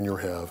his tenure,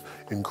 have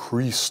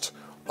increased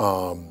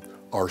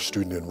our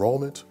student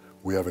enrollment.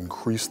 We have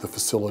increased the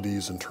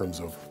facilities in terms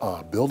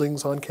of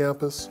buildings on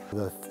campus.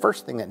 The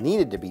first thing that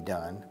needed to be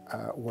done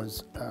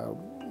was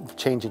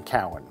change in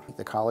Cowan.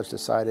 The college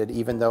decided,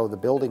 even though the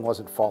building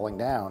wasn't falling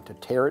down, to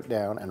tear it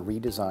down and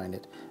redesign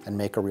it and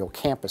make a real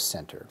campus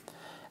center.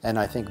 And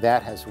I think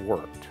that has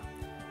worked.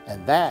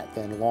 And that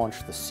then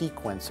launched the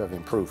sequence of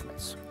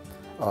improvements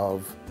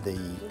of the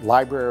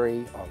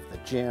library, of the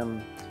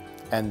gym,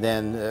 and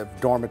then the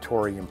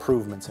dormitory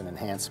improvements and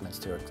enhancements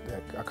to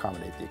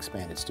accommodate the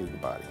expanded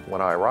student body.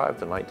 When I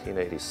arrived in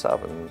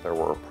 1987, there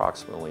were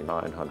approximately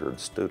 900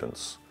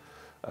 students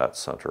at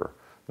Centre.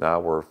 Now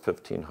we're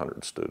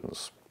 1,500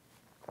 students.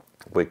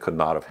 We could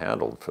not have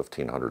handled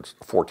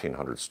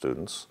 1,400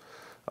 students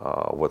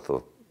with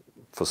the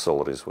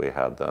facilities we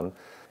had then.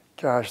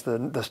 Gosh,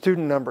 the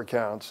student number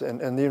counts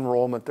and the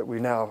enrollment that we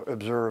now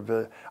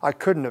observe, I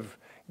couldn't have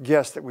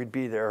guessed that we'd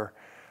be there,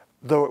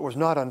 though it was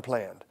not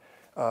unplanned.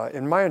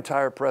 In my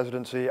entire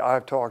presidency,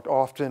 I've talked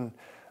often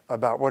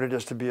about what it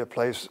is to be a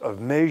place of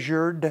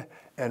measured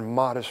and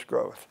modest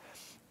growth.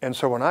 And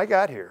so when I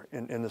got here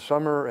in the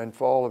summer and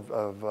fall of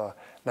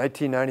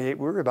 1998,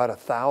 we were about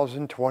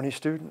 1,020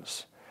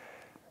 students.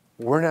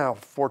 We're now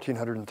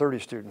 1,430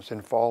 students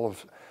in fall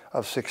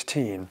of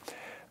 16.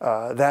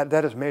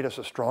 That has made us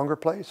a stronger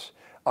place.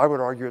 I would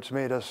argue it's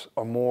made us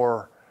a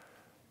more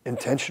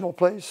intentional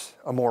place,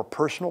 a more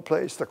personal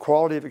place. The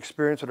quality of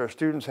experience that our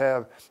students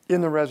have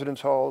in the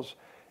residence halls,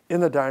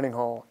 in the dining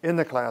hall, in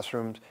the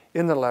classrooms,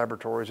 in the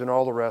laboratories, and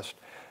all the rest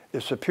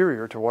is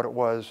superior to what it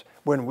was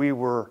when we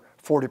were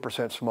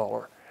 40%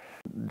 smaller.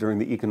 During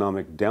the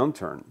economic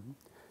downturn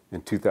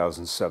in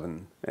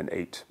 2007 and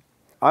 8,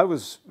 I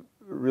was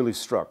really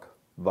struck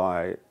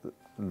by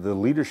the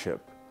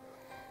leadership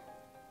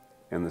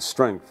and the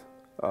strength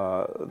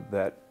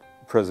that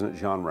President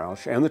John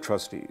Roush and the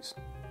trustees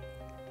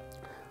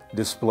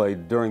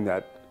displayed during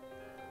that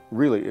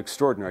really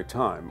extraordinary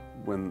time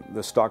when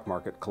the stock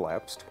market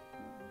collapsed.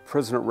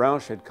 President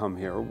Roush had come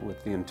here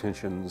with the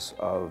intentions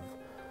of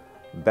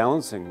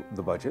balancing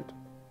the budget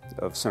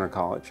of Centre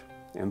College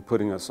and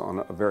putting us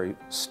on a very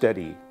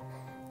steady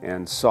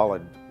and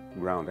solid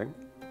grounding.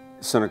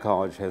 Centre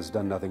College has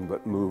done nothing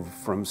but move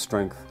from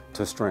strength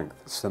to strength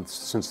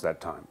since that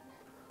time.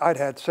 I'd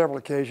had several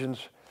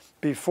occasions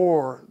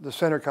before the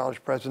Centre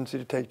College presidency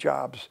to take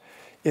jobs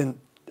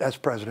as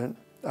president.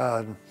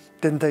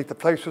 Didn't think the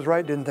place was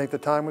right, didn't think the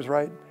time was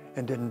right,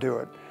 and didn't do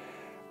it.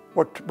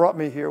 What brought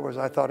me here was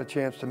I thought a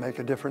chance to make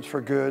a difference for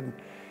good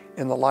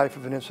in the life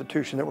of an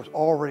institution that was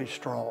already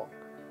strong.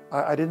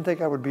 I didn't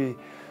think I would be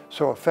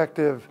so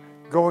effective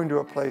going to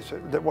a place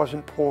that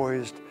wasn't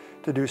poised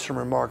to do some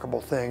remarkable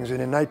things.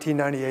 And in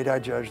 1998, I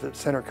judged that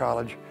Centre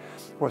College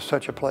was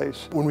such a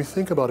place. When we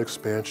think about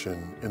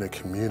expansion in a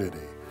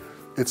community,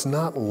 it's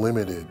not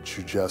limited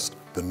to just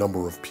the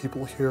number of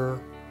people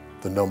here,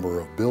 the number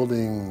of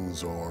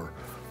buildings or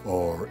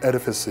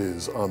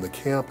edifices on the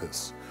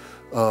campus.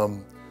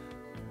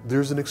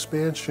 There's an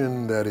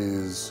expansion that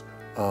is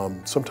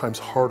sometimes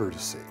harder to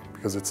see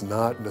because it's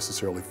not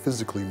necessarily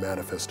physically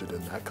manifested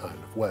in that kind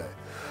of way.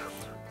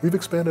 We've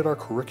expanded our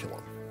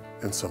curriculum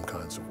in some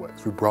kinds of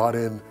ways. We brought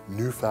in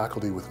new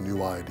faculty with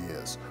new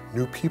ideas,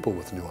 new people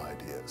with new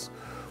ideas.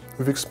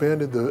 We've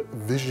expanded the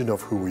vision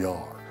of who we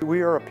are.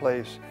 We are a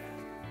place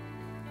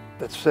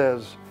that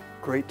says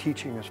great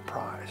teaching is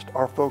prized.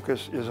 Our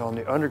focus is on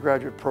the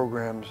undergraduate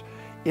programs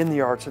in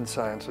the arts and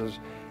sciences,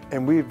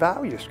 and we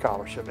value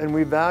scholarship and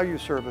we value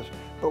service,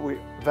 but we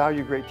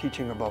value great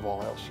teaching above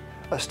all else.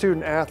 A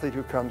student athlete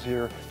who comes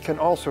here can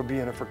also be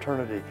in a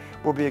fraternity,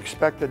 will be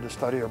expected to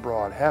study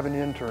abroad, have an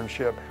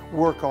internship,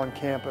 work on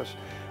campus,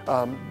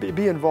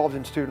 be involved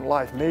in student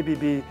life, maybe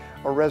be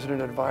a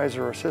resident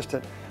advisor or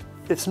assistant.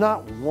 It's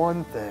not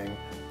one thing,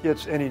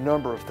 it's any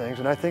number of things,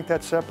 and I think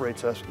that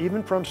separates us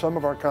even from some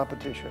of our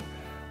competition.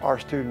 Our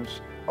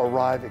students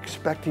arrive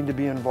expecting to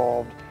be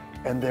involved,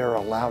 and they're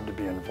allowed to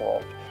be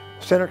involved.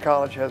 Centre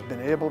College has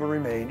been able to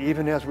remain,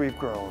 even as we've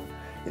grown,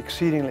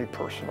 exceedingly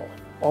personal,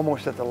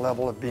 almost at the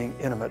level of being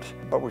intimate.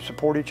 But we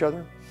support each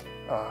other,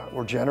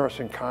 we're generous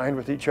and kind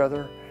with each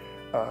other.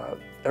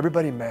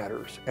 Everybody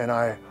matters, and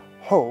I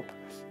hope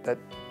that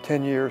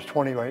 10 years,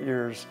 28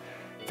 years,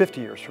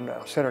 50 years from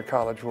now, Centre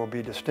College will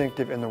be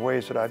distinctive in the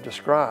ways that I've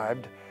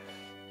described,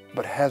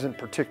 but hasn't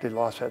particularly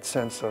lost that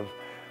sense of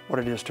what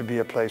it is to be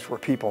a place where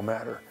people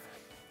matter.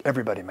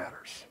 Everybody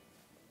matters.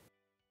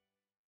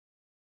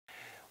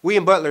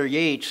 William Butler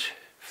Yeats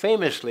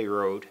famously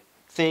wrote,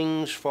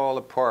 "Things fall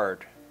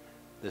apart.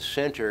 The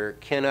center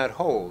cannot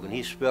hold," and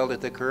he spelled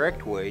it the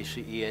correct way,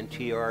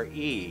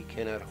 C-E-N-T-R-E,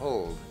 cannot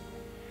hold.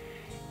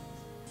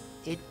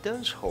 it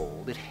does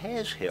hold, it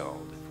has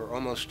held for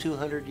almost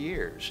 200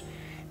 years.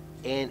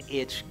 And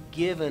it's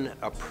given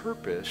a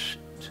purpose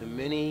to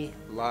many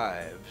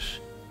lives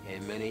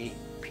and many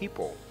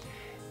people.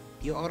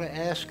 You ought to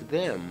ask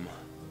them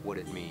what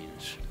it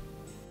means.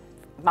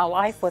 My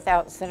life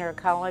without Center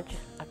College,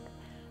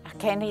 I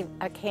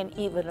can't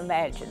even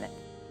imagine it.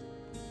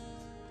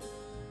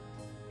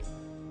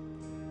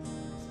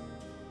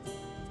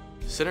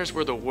 Center's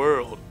where the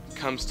world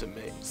comes to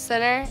me.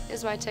 Center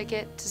is my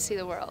ticket to see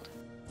the world.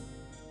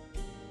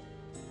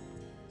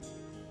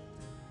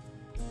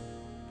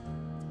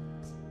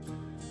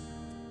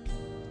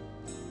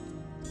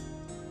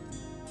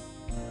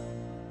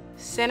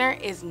 Center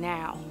is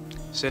now.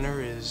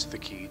 Center is the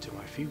key to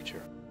my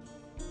future.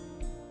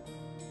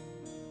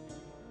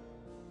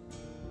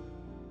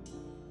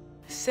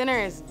 Center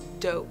is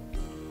dope.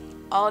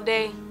 All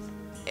day,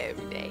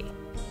 every day.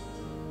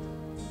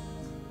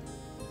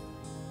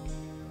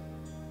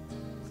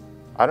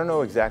 I don't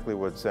know exactly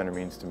what center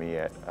means to me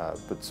yet,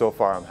 but so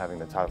far I'm having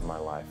the time of my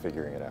life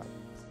figuring it out.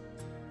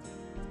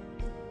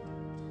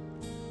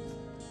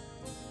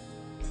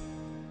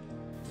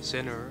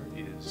 Center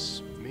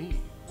is me.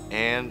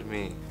 And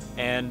me.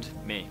 And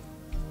me.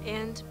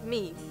 And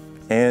me.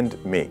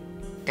 And me.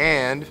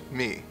 And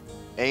me.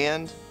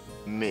 And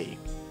me.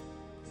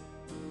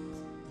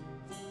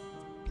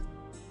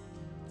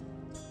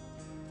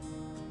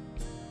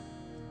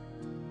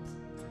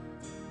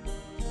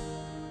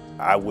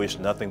 I wish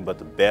nothing but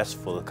the best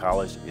for the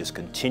college, is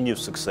continued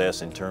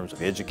success in terms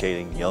of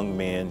educating young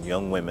men,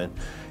 young women,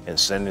 and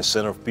sending the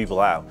center of people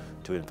out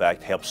to in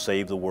fact help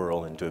save the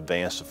world and to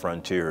advance the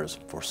frontiers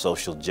for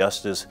social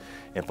justice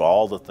and for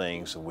all the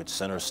things which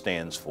Center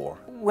stands for.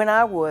 When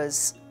I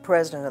was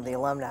president of the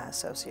Alumni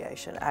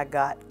Association, I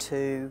got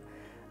to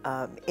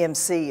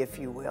MC, if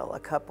you will, a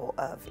couple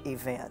of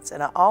events.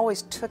 And I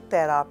always took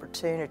that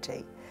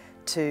opportunity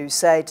to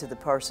say to the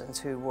persons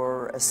who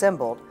were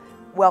assembled,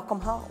 welcome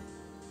home.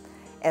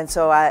 And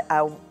so I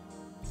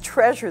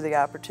treasure the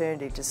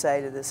opportunity to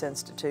say to this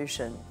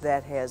institution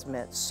that has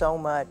meant so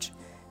much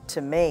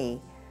to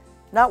me,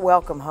 not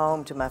welcome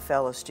home to my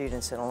fellow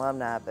students and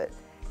alumni, but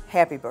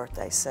happy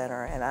birthday,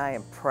 Center, and I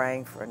am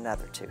praying for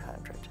another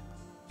 200.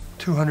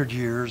 200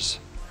 years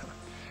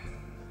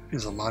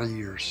is a lot of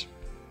years.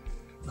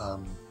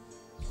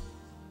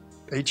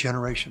 8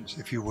 generations,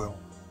 if you will.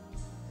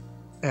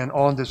 And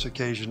on this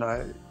occasion,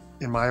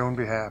 in my own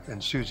behalf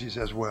and Susie's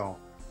as well,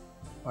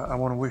 I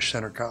want to wish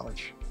Center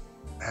College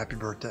a happy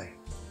birthday.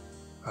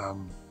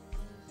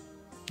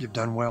 You've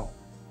done well.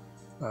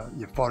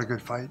 You've fought a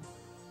good fight.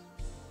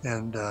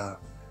 And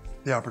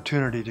the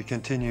opportunity to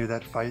continue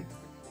that fight,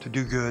 to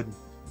do good,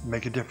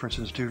 make a difference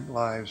in student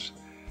lives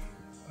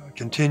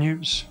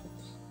continues.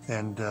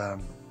 And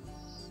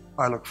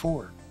I look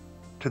forward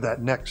to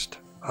that next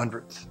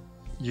 100th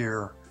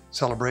year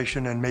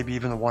celebration and maybe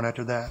even the one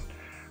after that.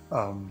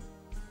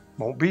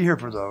 Won't be here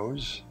for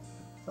those,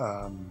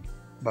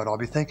 but I'll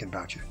be thinking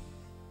about you.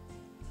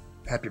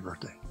 Happy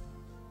birthday.